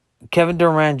 Kevin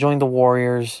Durant joined the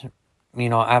Warriors,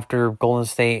 after Golden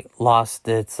State lost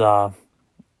its, the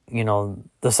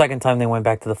second time they went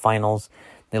back to the finals.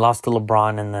 They lost to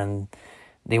LeBron, and then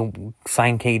they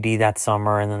signed KD that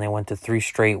summer, and then they went to 3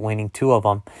 straight, winning 2 of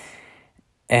them.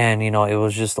 And, it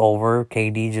was just over.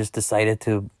 KD just decided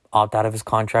to opt out of his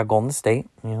contract, Golden State.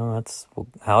 That's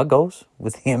how it goes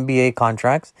with the NBA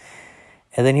contracts.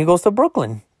 And then he goes to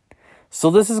Brooklyn.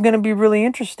 So this is going to be really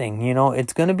interesting.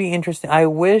 It's going to be interesting. I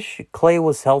wish Klay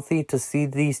was healthy to see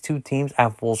these 2 teams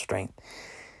at full strength.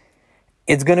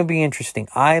 It's going to be interesting.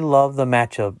 I love the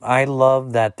matchup. I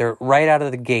love that they're right out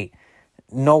of the gate.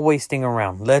 No wasting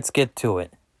around. Let's get to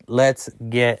it. It's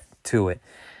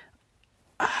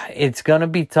going to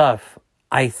be tough.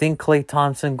 I think Klay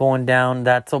Thompson going down,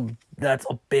 that's a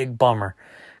big bummer.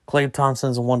 Klay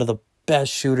Thompson's one of the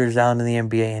best shooters out in the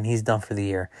NBA, and he's done for the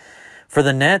year. For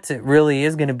the Nets, it really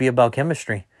is going to be about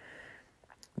chemistry.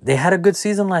 They had a good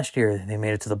season last year. They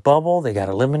made it to the bubble. They got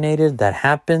eliminated. That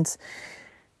happens.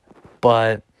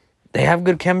 But they have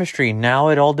good chemistry. Now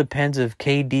it all depends if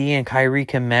KD and Kyrie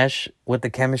can mesh with the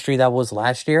chemistry that was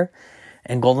last year.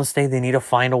 And Golden State, they need to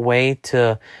find a way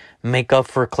to make up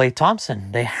for Klay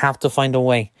Thompson. They have to find a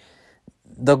way.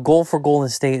 The goal for Golden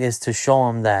State is to show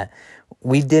them that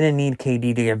we didn't need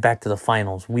KD to get back to the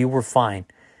finals. We were fine.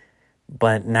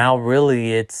 But now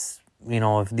really it's,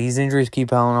 if these injuries keep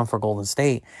piling on for Golden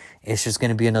State, it's just going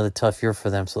to be another tough year for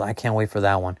them. So I can't wait for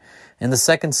that one. In the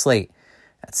second slate,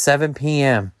 at 7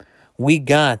 p.m., we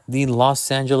got the Los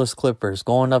Angeles Clippers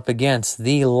going up against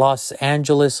the Los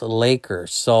Angeles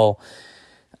Lakers. So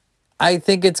I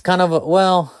think it's kind of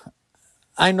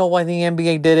I know why the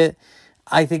NBA did it.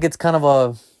 I think it's kind of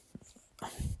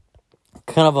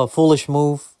a foolish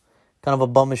move, kind of a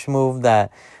bummish move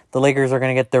that the Lakers are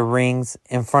going to get their rings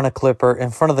in front of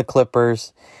the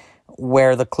Clippers,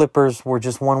 where the Clippers were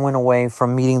just 1 win away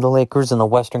from meeting the Lakers in the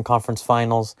Western Conference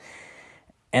Finals,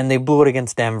 and they blew it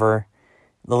against Denver.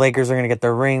 The Lakers are going to get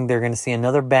their ring. They're going to see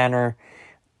another banner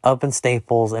up in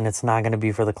Staples, and it's not going to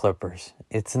be for the Clippers.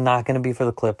 It's not going to be for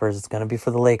the Clippers. It's going to be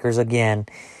for the Lakers again,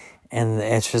 and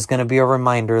it's just going to be a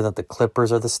reminder that the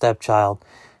Clippers are the stepchild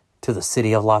to the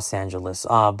city of Los Angeles.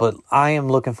 But I am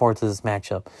looking forward to this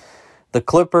matchup. The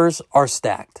Clippers are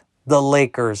stacked. The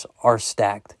Lakers are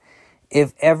stacked.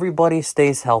 If everybody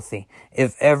stays healthy,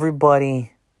 if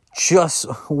everybody just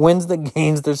wins the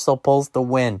games they're supposed to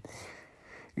win,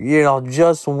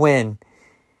 just win.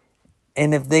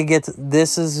 And if they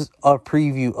this is a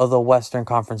preview of the Western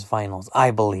Conference Finals,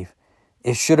 I believe.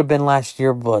 It should have been last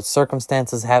year, but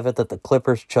circumstances have it that the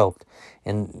Clippers choked.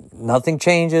 And nothing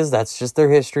changes. That's just their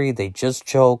history. They just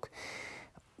choke.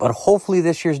 But hopefully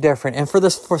this year's different. And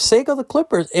for sake of the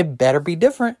Clippers, it better be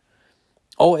different.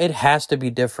 Oh, it has to be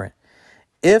different.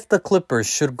 If the Clippers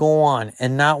should go on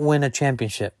and not win a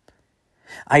championship,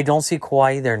 I don't see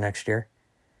Kawhi there next year.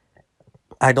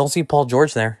 I don't see Paul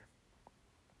George there.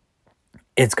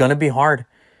 It's going to be hard.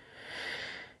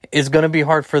 It's going to be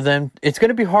hard for them. It's going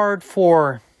to be hard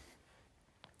for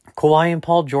Kawhi and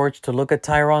Paul George to look at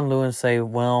Tyronn Lue and say,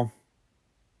 well,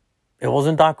 it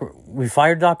wasn't Doc. We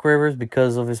fired Doc Rivers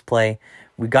because of his play.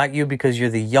 We got you because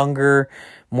you're the younger,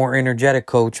 more energetic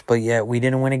coach, but yet we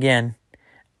didn't win again.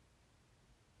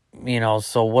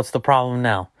 So what's the problem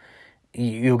now?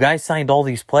 You guys signed all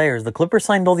these players. The Clippers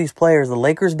signed all these players. The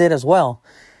Lakers did as well.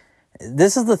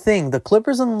 This is the thing. The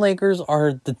Clippers and the Lakers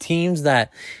are the teams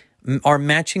that are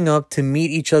matching up to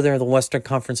meet each other in the Western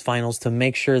Conference Finals to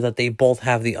make sure that they both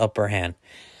have the upper hand.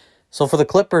 So for the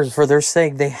Clippers, for their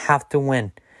sake, they have to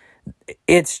win.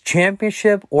 It's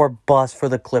championship or bust for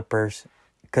the Clippers.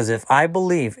 Because if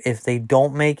they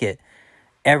don't make it,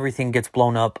 everything gets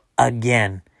blown up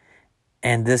again.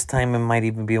 And this time it might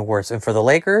even be worse. And for the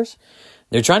Lakers,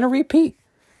 they're trying to repeat.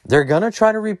 They're going to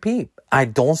try to repeat. I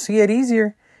don't see it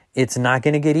easier. It's not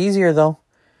going to get easier, though.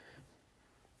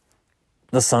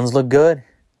 The Suns look good.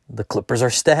 The Clippers are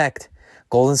stacked.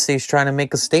 Golden State's trying to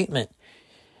make a statement.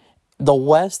 The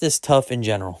West is tough in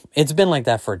general. It's been like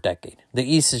that for a decade. The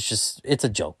East is it's a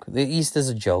joke. The East is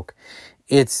a joke.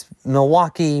 It's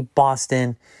Milwaukee,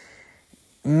 Boston.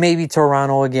 maybe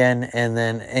Toronto again, and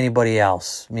then anybody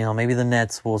else. Maybe the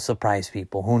Nets will surprise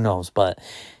people. Who knows? But,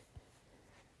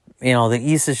 the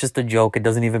East is just a joke. It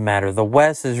doesn't even matter. The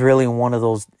West is really one of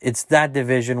those. It's that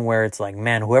division where it's like,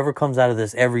 man, whoever comes out of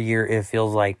this every year, it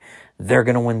feels like they're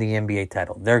going to win the NBA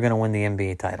title. They're going to win the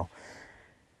NBA title.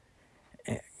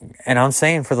 And I'm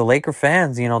saying for the Laker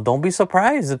fans, don't be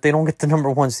surprised if they don't get the number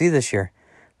 1 seed this year.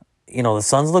 The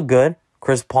Suns look good.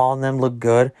 Chris Paul and them look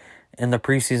good in the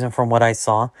preseason from what I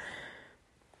saw.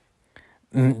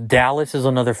 Dallas is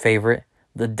another favorite.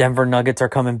 The Denver Nuggets are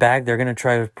coming back. They're going to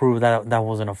try to prove that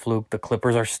wasn't a fluke. The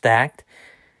Clippers are stacked.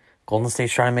 Golden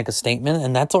State's trying to make a statement,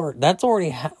 and that's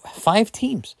already 5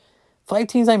 teams. 5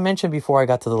 teams I mentioned before I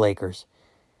got to the Lakers.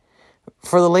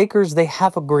 For the Lakers, they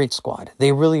have a great squad.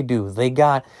 They really do. They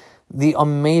got the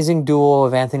amazing duo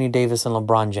of Anthony Davis and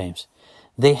LeBron James.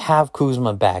 They have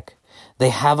Kuzma back. They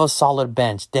have a solid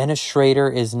bench. Dennis Schrader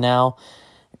is now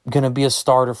going to be a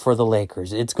starter for the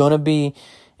Lakers.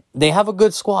 They have a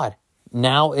good squad.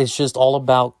 Now it's just all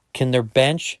about, can their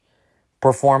bench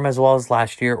perform as well as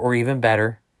last year or even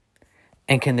better?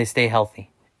 And can they stay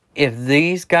healthy? If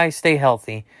these guys stay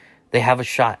healthy, they have a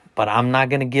shot. But I'm not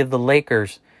going to give the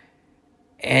Lakers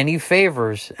any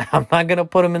favors. I'm not going to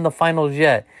put them in the finals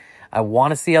yet. I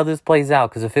want to see how this plays out.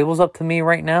 Because if it was up to me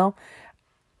right now,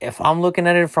 if I'm looking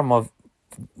at it from a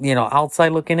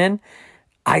outside looking in,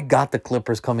 I got the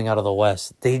Clippers coming out of the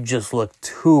West. They just look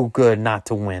too good not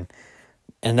to win.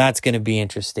 And that's going to be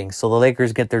interesting. So the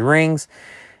Lakers get their rings,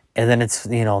 and then it's,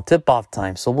 tip-off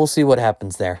time. So we'll see what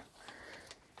happens there.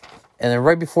 And then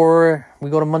right before we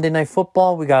go to Monday Night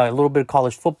Football, we got a little bit of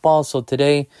college football. So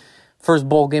today, first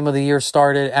bowl game of the year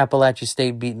started. Appalachian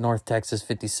State beat North Texas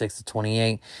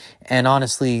 56-28. And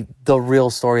honestly, the real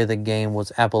story of the game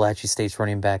was Appalachian State's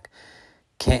running back.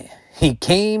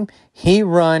 He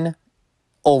run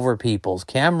over Peoples.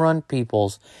 Cameron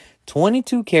Peoples,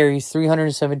 22 carries,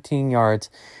 317 yards,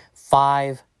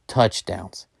 5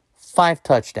 touchdowns. 5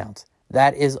 touchdowns.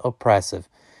 That is impressive.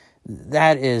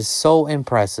 That is so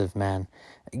impressive, man.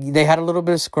 They had a little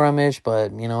bit of skirmish,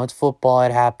 but, it's football.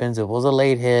 It happens. It was a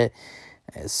late hit,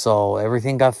 so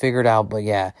everything got figured out. But,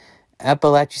 yeah,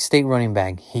 Appalachian State running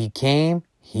back.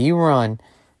 He run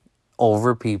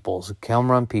over Peoples.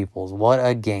 Cameron Peoples. What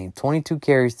a game. 22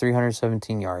 carries,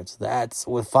 317 yards. That's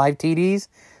with 5 TDs.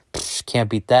 Can't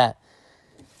beat that.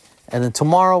 And then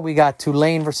tomorrow we got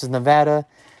Tulane versus Nevada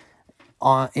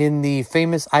in the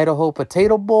famous Idaho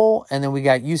Potato Bowl. And then we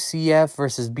got UCF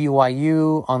versus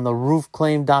BYU on the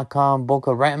roofclaim.com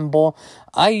Boca Raton Bowl.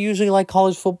 I usually like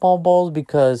college football bowls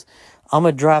because I'm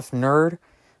a draft nerd.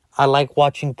 I like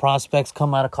watching prospects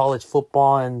come out of college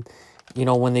football. And,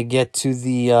 when they get to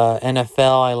the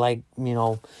NFL, I like,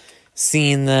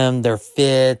 seeing them, their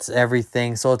fits,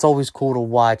 everything. So it's always cool to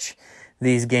watch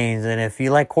these games. And if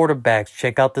you like quarterbacks,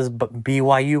 check out this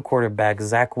BYU quarterback,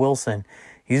 Zach Wilson.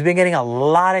 He's been getting a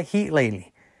lot of heat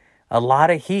lately. A lot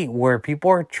of heat where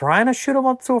people are trying to shoot him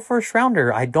up to a first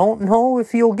rounder. I don't know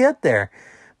if he'll get there,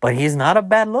 but he's not a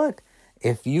bad look.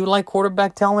 If you like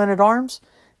quarterback talent at arms,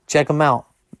 check him out.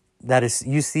 That is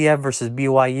UCF versus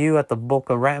BYU at the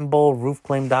Boca Raton Bowl,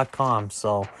 roofclaim.com.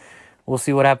 So we'll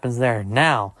see what happens there.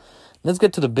 Now, let's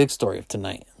get to the big story of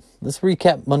tonight. Let's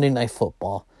recap Monday Night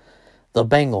Football. The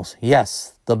Bengals,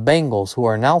 yes, the Bengals, who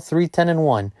are now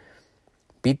 3-10-1,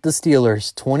 beat the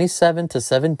Steelers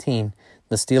 27-17.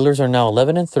 The Steelers are now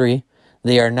 11-3.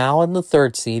 They are now in the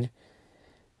 3rd seed.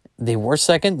 They were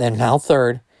 2nd, they're now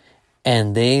 3rd,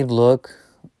 and they look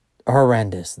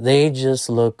horrendous. They just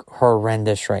look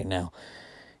horrendous right now.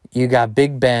 You got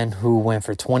Big Ben, who went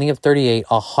for 20 of 38,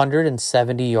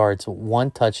 170 yards,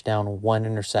 1 touchdown, 1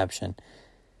 interception.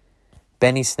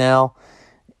 Benny Snell,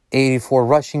 84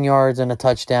 rushing yards and a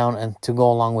touchdown, and to go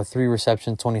along with 3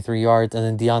 receptions, 23 yards. And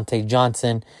then Deontay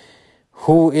Johnson,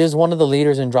 who is one of the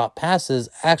leaders in drop passes,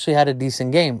 actually had a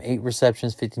decent game. 8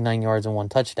 receptions, 59 yards, and 1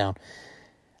 touchdown.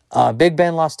 Big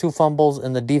Ben lost 2 fumbles,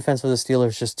 and the defense for the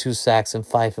Steelers just 2 sacks and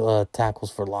 5 tackles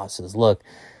for losses. Look,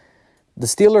 the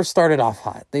Steelers started off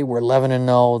hot. They were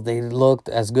 11-0. They looked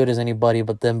as good as anybody,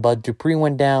 but then Bud Dupree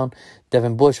went down.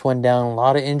 Devin Bush went down. A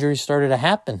lot of injuries started to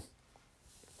happen.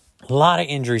 A lot of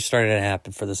injuries started to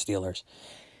happen for the Steelers.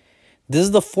 This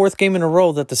is the 4th game in a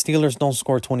row that the Steelers don't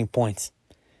score 20 points.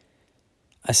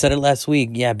 I said it last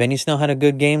week. Yeah, Benny Snell had a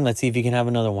good game. Let's see if he can have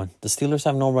another one. The Steelers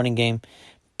have no running game.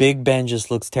 Big Ben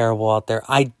just looks terrible out there.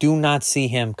 I do not see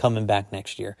him coming back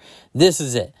next year. This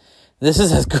is it. This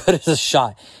is as good as a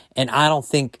shot. And I don't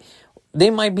think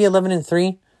they might be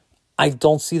 11-3. I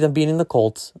don't see them beating the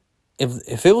Colts.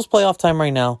 If it was playoff time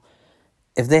right now,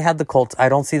 if they had the Colts, I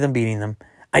don't see them beating them.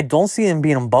 I don't see them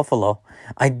beating Buffalo.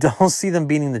 I don't see them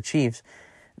beating the Chiefs.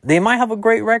 They might have a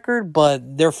great record,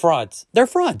 but they're frauds. They're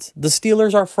frauds. The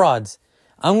Steelers are frauds.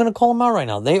 I'm going to call them out right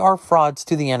now. They are frauds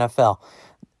to the NFL.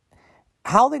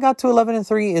 How they got to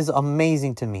 11-3 is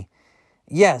amazing to me.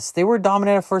 Yes, they were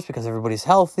dominant at first because everybody's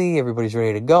healthy, everybody's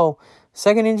ready to go.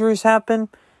 Second injuries happen.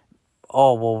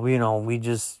 Oh, well, we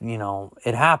just,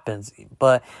 it happens.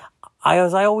 But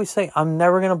as I always say, I'm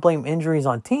never going to blame injuries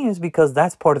on teams because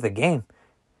that's part of the game.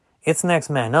 It's next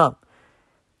man up.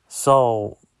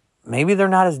 So maybe they're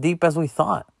not as deep as we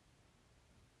thought.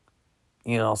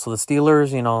 So the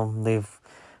Steelers, they've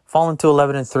fallen to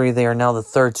 11-3. They are now the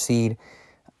third seed.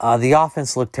 The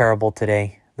offense looked terrible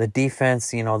today. The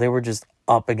defense, they were just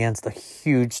up against a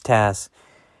huge task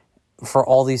for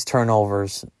all these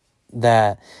turnovers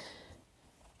that,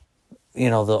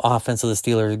 the offense of the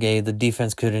Steelers gave. The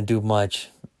defense couldn't do much.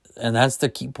 And that's the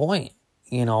key point.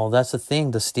 That's the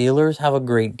thing. The Steelers have a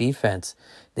great defense.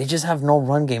 They just have no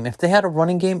run game. If they had a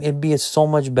running game, it'd be so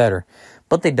much better.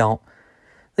 But they don't.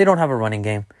 They don't have a running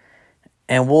game.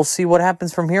 And we'll see what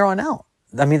happens from here on out.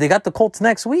 I mean, they got the Colts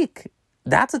next week.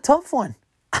 That's a tough one.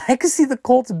 I could see the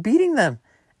Colts beating them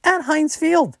at Heinz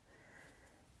Field.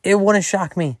 It wouldn't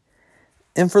shock me.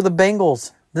 And for the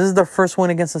Bengals, this is their first win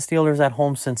against the Steelers at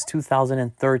home since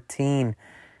 2013.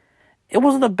 It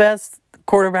wasn't the best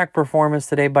quarterback performance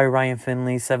today by Ryan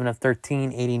Finley. 7 of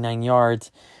 13, 89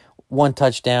 yards, 1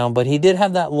 touchdown. But he did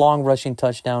have that long rushing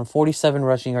touchdown, 47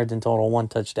 rushing yards in total, 1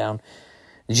 touchdown.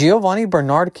 Giovanni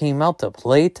Bernard came out to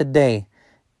play today.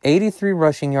 83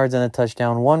 rushing yards and a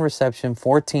touchdown, 1 reception,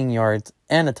 14 yards,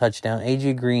 and a touchdown.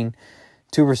 A.J. Green,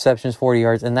 2 receptions, 40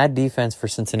 yards. And that defense for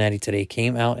Cincinnati today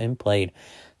came out and played.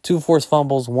 2 forced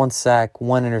fumbles, 1 sack,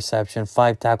 1 interception,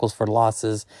 5 tackles for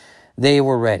losses. They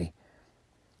were ready.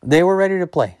 They were ready to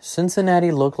play.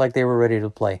 Cincinnati looked like they were ready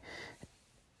to play.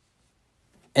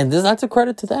 And that's a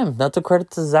credit to them. That's a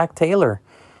credit to Zach Taylor.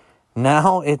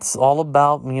 Now it's all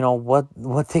about,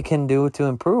 what they can do to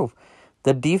improve.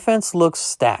 The defense looks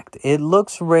stacked. It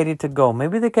looks ready to go.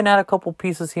 Maybe they can add a couple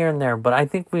pieces here and there, but I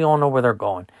think we all know where they're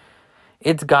going.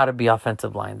 It's got to be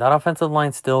offensive line. That offensive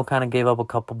line still kind of gave up a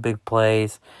couple big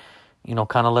plays,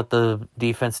 kind of let the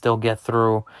defense still get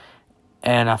through.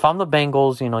 And if I'm the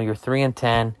Bengals, you're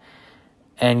 3-10,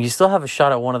 and you still have a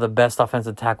shot at one of the best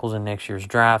offensive tackles in next year's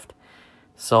draft.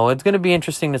 So it's going to be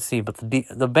interesting to see. But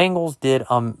the Bengals did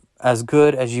as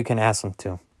good as you can ask them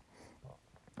to.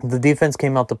 The defense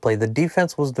came out to play. The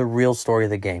defense was the real story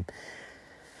of the game.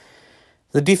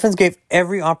 The defense gave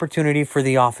every opportunity for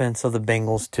the offense of the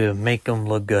Bengals to make them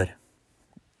look good.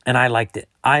 And I liked it.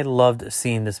 I loved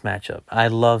seeing this matchup. I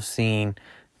love seeing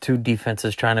two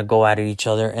defenses trying to go at each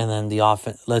other, and then the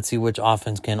offense. Let's see which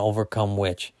offense can overcome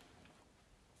which.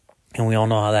 And we all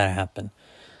know how that happened.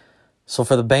 So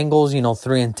for the Bengals,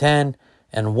 3-10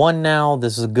 and 1 now.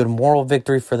 This is a good moral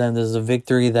victory for them. This is a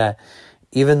victory that,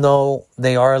 even though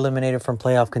they are eliminated from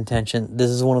playoff contention, this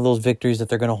is one of those victories that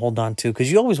they're going to hold on to, because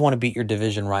you always want to beat your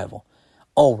division rival.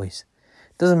 Always.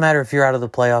 Doesn't matter if you're out of the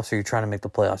playoffs or you're trying to make the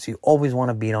playoffs. You always want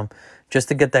to beat them just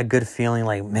to get that good feeling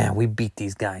like, man, we beat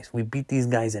these guys. We beat these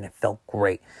guys and it felt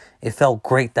great. It felt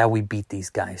great that we beat these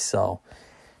guys. So,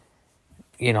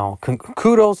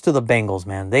 kudos to the Bengals,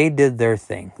 man. They did their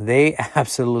thing. They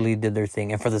absolutely did their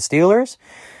thing. And for the Steelers,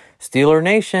 Steeler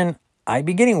Nation, I'd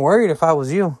be getting worried if I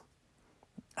was you.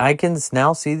 I can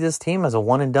now see this team as a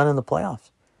one and done in the playoffs.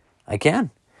 I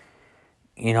can.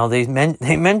 They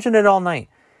mentioned it all night.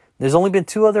 There's only been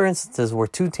 2 other instances where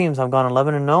 2 teams have gone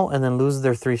 11-0 and then lose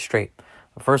their 3 straight.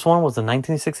 The first one was the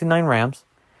 1969 Rams.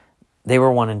 They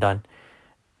were one and done.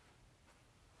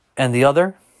 And the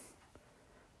other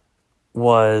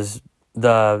was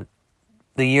the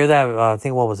year that, I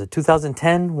think,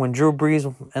 2010, when Drew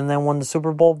Brees and then won the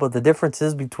Super Bowl. But the difference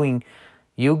is between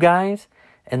you guys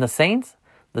and the Saints.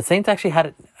 The Saints actually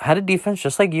had a defense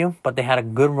just like you, but they had a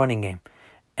good running game.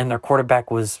 And their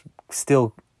quarterback was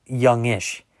still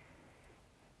youngish.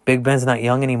 Big Ben's not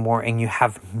young anymore, and you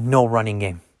have no running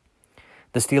game.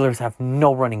 The Steelers have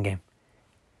no running game.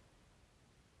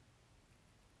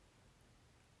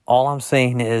 All I'm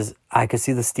saying is I could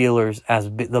see the Steelers as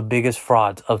the biggest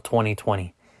frauds of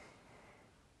 2020.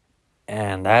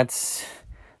 And that's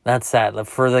sad.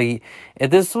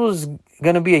 If this was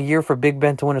going to be a year for Big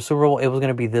Ben to win a Super Bowl, it was going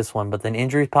to be this one. But then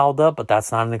injuries piled up, but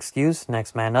that's not an excuse.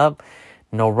 Next man up.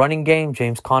 No running game.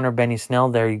 James Conner, Benny Snell.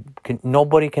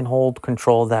 Nobody can hold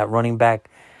control of that running back,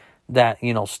 that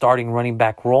starting running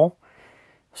back role.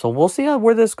 So we'll see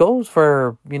where this goes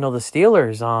for the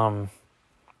Steelers.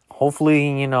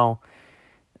 Hopefully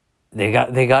they got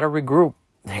to regroup.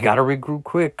 They got to regroup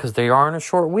quick, because they are in a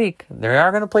short week. They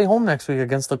are going to play home next week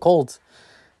against the Colts,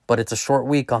 but it's a short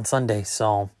week on Sunday.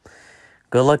 So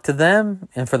good luck to them.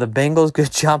 And for the Bengals,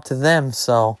 good job to them.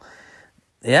 So,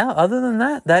 yeah, other than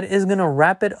that, that is going to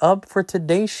wrap it up for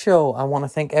today's show. I want to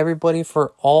thank everybody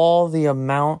for all the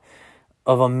amount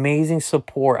of amazing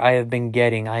support I have been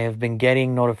getting. I have been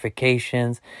getting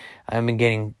notifications. I've been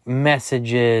getting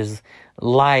messages,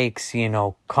 likes,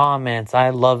 comments.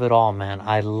 I love it all, man.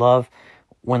 I love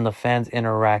when the fans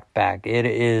interact back.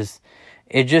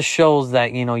 It just shows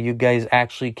that, you guys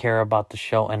actually care about the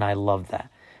show, and I love that.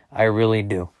 I really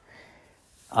do.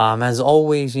 As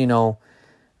always,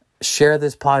 share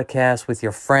this podcast with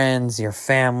your friends, your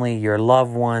family, your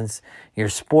loved ones, your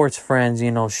sports friends,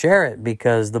 share it,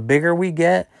 because the bigger we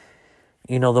get,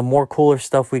 the more cooler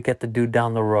stuff we get to do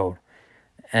down the road.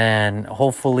 And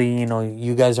hopefully,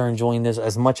 you guys are enjoying this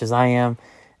as much as I am.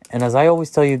 And as I always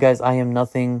tell you guys, I am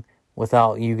nothing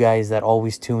without you guys that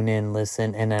always tune in,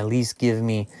 listen, and at least give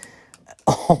me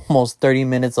almost 30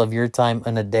 minutes of your time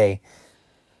in a day.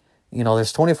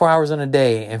 There's 24 hours in a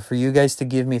day, and for you guys to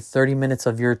give me 30 minutes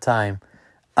of your time,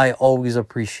 I always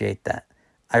appreciate that.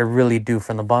 I really do.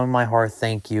 From the bottom of my heart,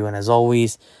 thank you. And as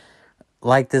always,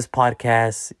 like this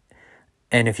podcast.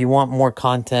 And if you want more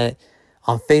content,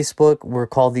 on Facebook, we're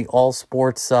called the All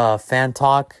Sports Fan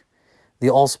Talk. The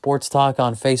All Sports Talk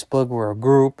on Facebook. We're a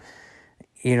group.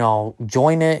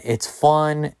 Join it. It's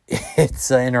fun. It's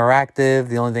interactive.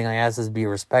 The only thing I ask is be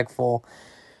respectful.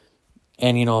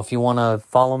 And, if you want to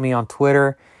follow me on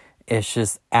Twitter, it's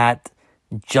just at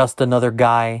Just Another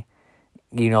Guy.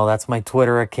 That's my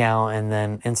Twitter account. And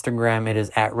then Instagram, it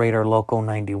is at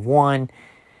RadarLoco91.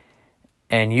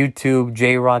 And YouTube,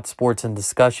 J-Rod Sports and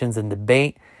Discussions and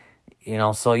Debate.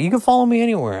 So you can follow me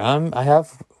anywhere. I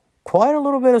have quite a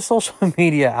little bit of social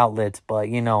media outlets. But,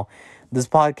 this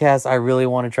podcast, I really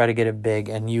want to try to get it big.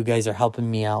 And you guys are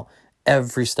helping me out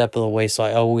every step of the way, so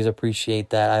I always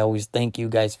appreciate that. I always thank you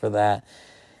guys for that.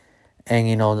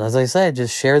 And as I said,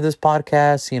 just share this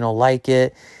podcast, like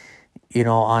it,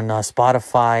 on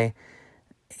Spotify,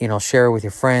 share it with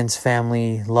your friends,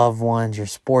 family, loved ones, your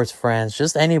sports friends,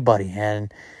 just anybody.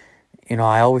 And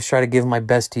I always try to give my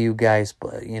best to you guys,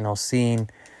 but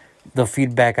seeing the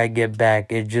feedback I get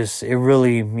back, it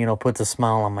really puts a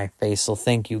smile on my face. So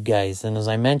thank you guys. And as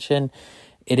I mentioned,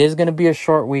 it is going to be a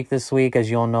short week this week. As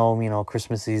you all know,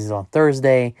 Christmas Eve is on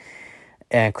Thursday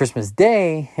and Christmas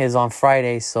Day is on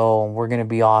Friday. So we're going to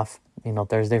be off,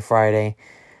 Thursday, Friday.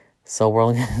 So we're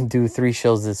only going to do 3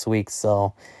 shows this week.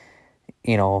 So,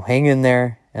 hang in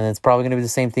there. And it's probably going to be the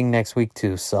same thing next week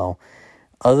too. So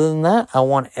other than that, I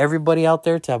want everybody out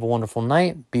there to have a wonderful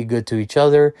night. Be good to each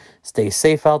other. Stay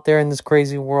safe out there in this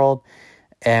crazy world.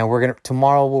 And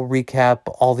tomorrow we'll recap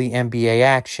all the NBA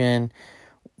action.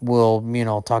 We'll,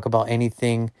 talk about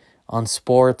anything on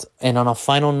sports. And on a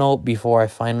final note, before I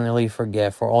finally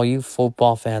forget, for all you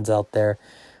football fans out there,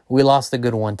 we lost a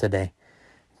good one today.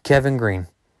 Kevin Greene,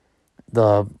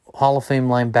 the Hall of Fame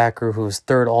linebacker who is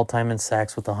 3rd all-time in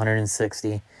sacks with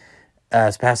 160,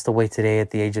 has passed away today at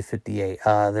the age of 58.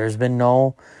 There's been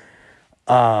no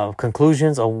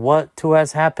conclusions of what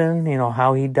has happened,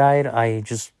 how he died. I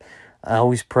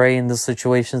always pray in those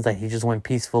situations that he just went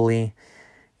peacefully.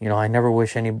 I never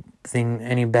wish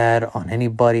any bad on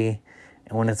anybody.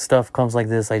 And when stuff comes like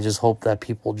this, I just hope that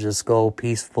people just go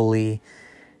peacefully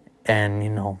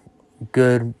and,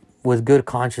 with good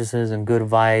consciences and good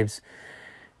vibes,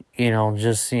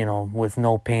 with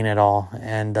no pain at all.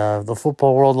 And the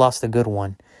football world lost a good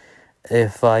one.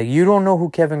 If you don't know who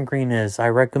Kevin Greene is, I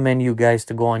recommend you guys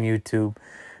to go on YouTube,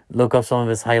 look up some of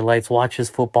his highlights, watch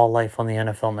his football life on the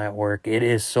NFL Network. It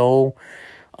is so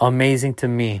amazing to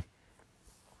me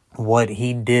what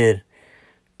he did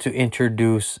to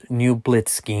introduce new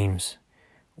blitz schemes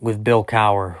with Bill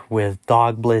Cowher, with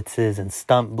dog blitzes and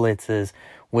stunt blitzes,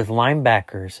 with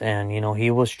linebackers. And, he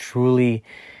was truly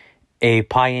a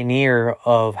pioneer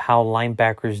of how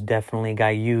linebackers definitely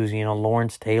got used.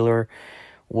 Lawrence Taylor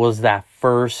was that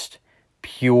first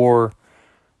pure,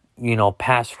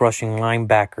 pass rushing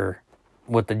linebacker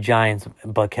with the Giants.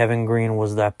 But Kevin Greene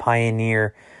was that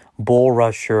pioneer bull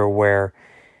rusher where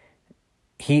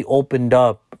he opened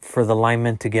up for the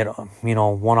linemen to get,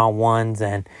 one-on-ones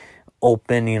and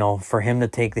open, for him to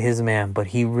take his man. But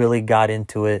he really got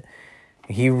into it.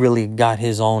 He really got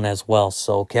his own as well.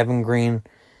 So Kevin Greene,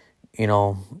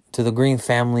 to the Greene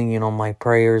family, my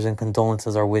prayers and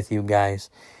condolences are with you guys.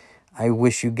 I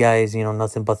wish you guys,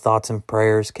 nothing but thoughts and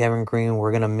prayers. Kevin Greene,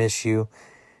 we're going to miss you.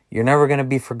 You're never going to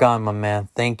be forgotten, my man.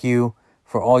 Thank you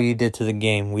for all you did to the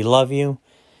game. We love you.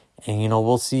 And,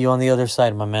 we'll see you on the other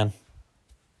side, my man.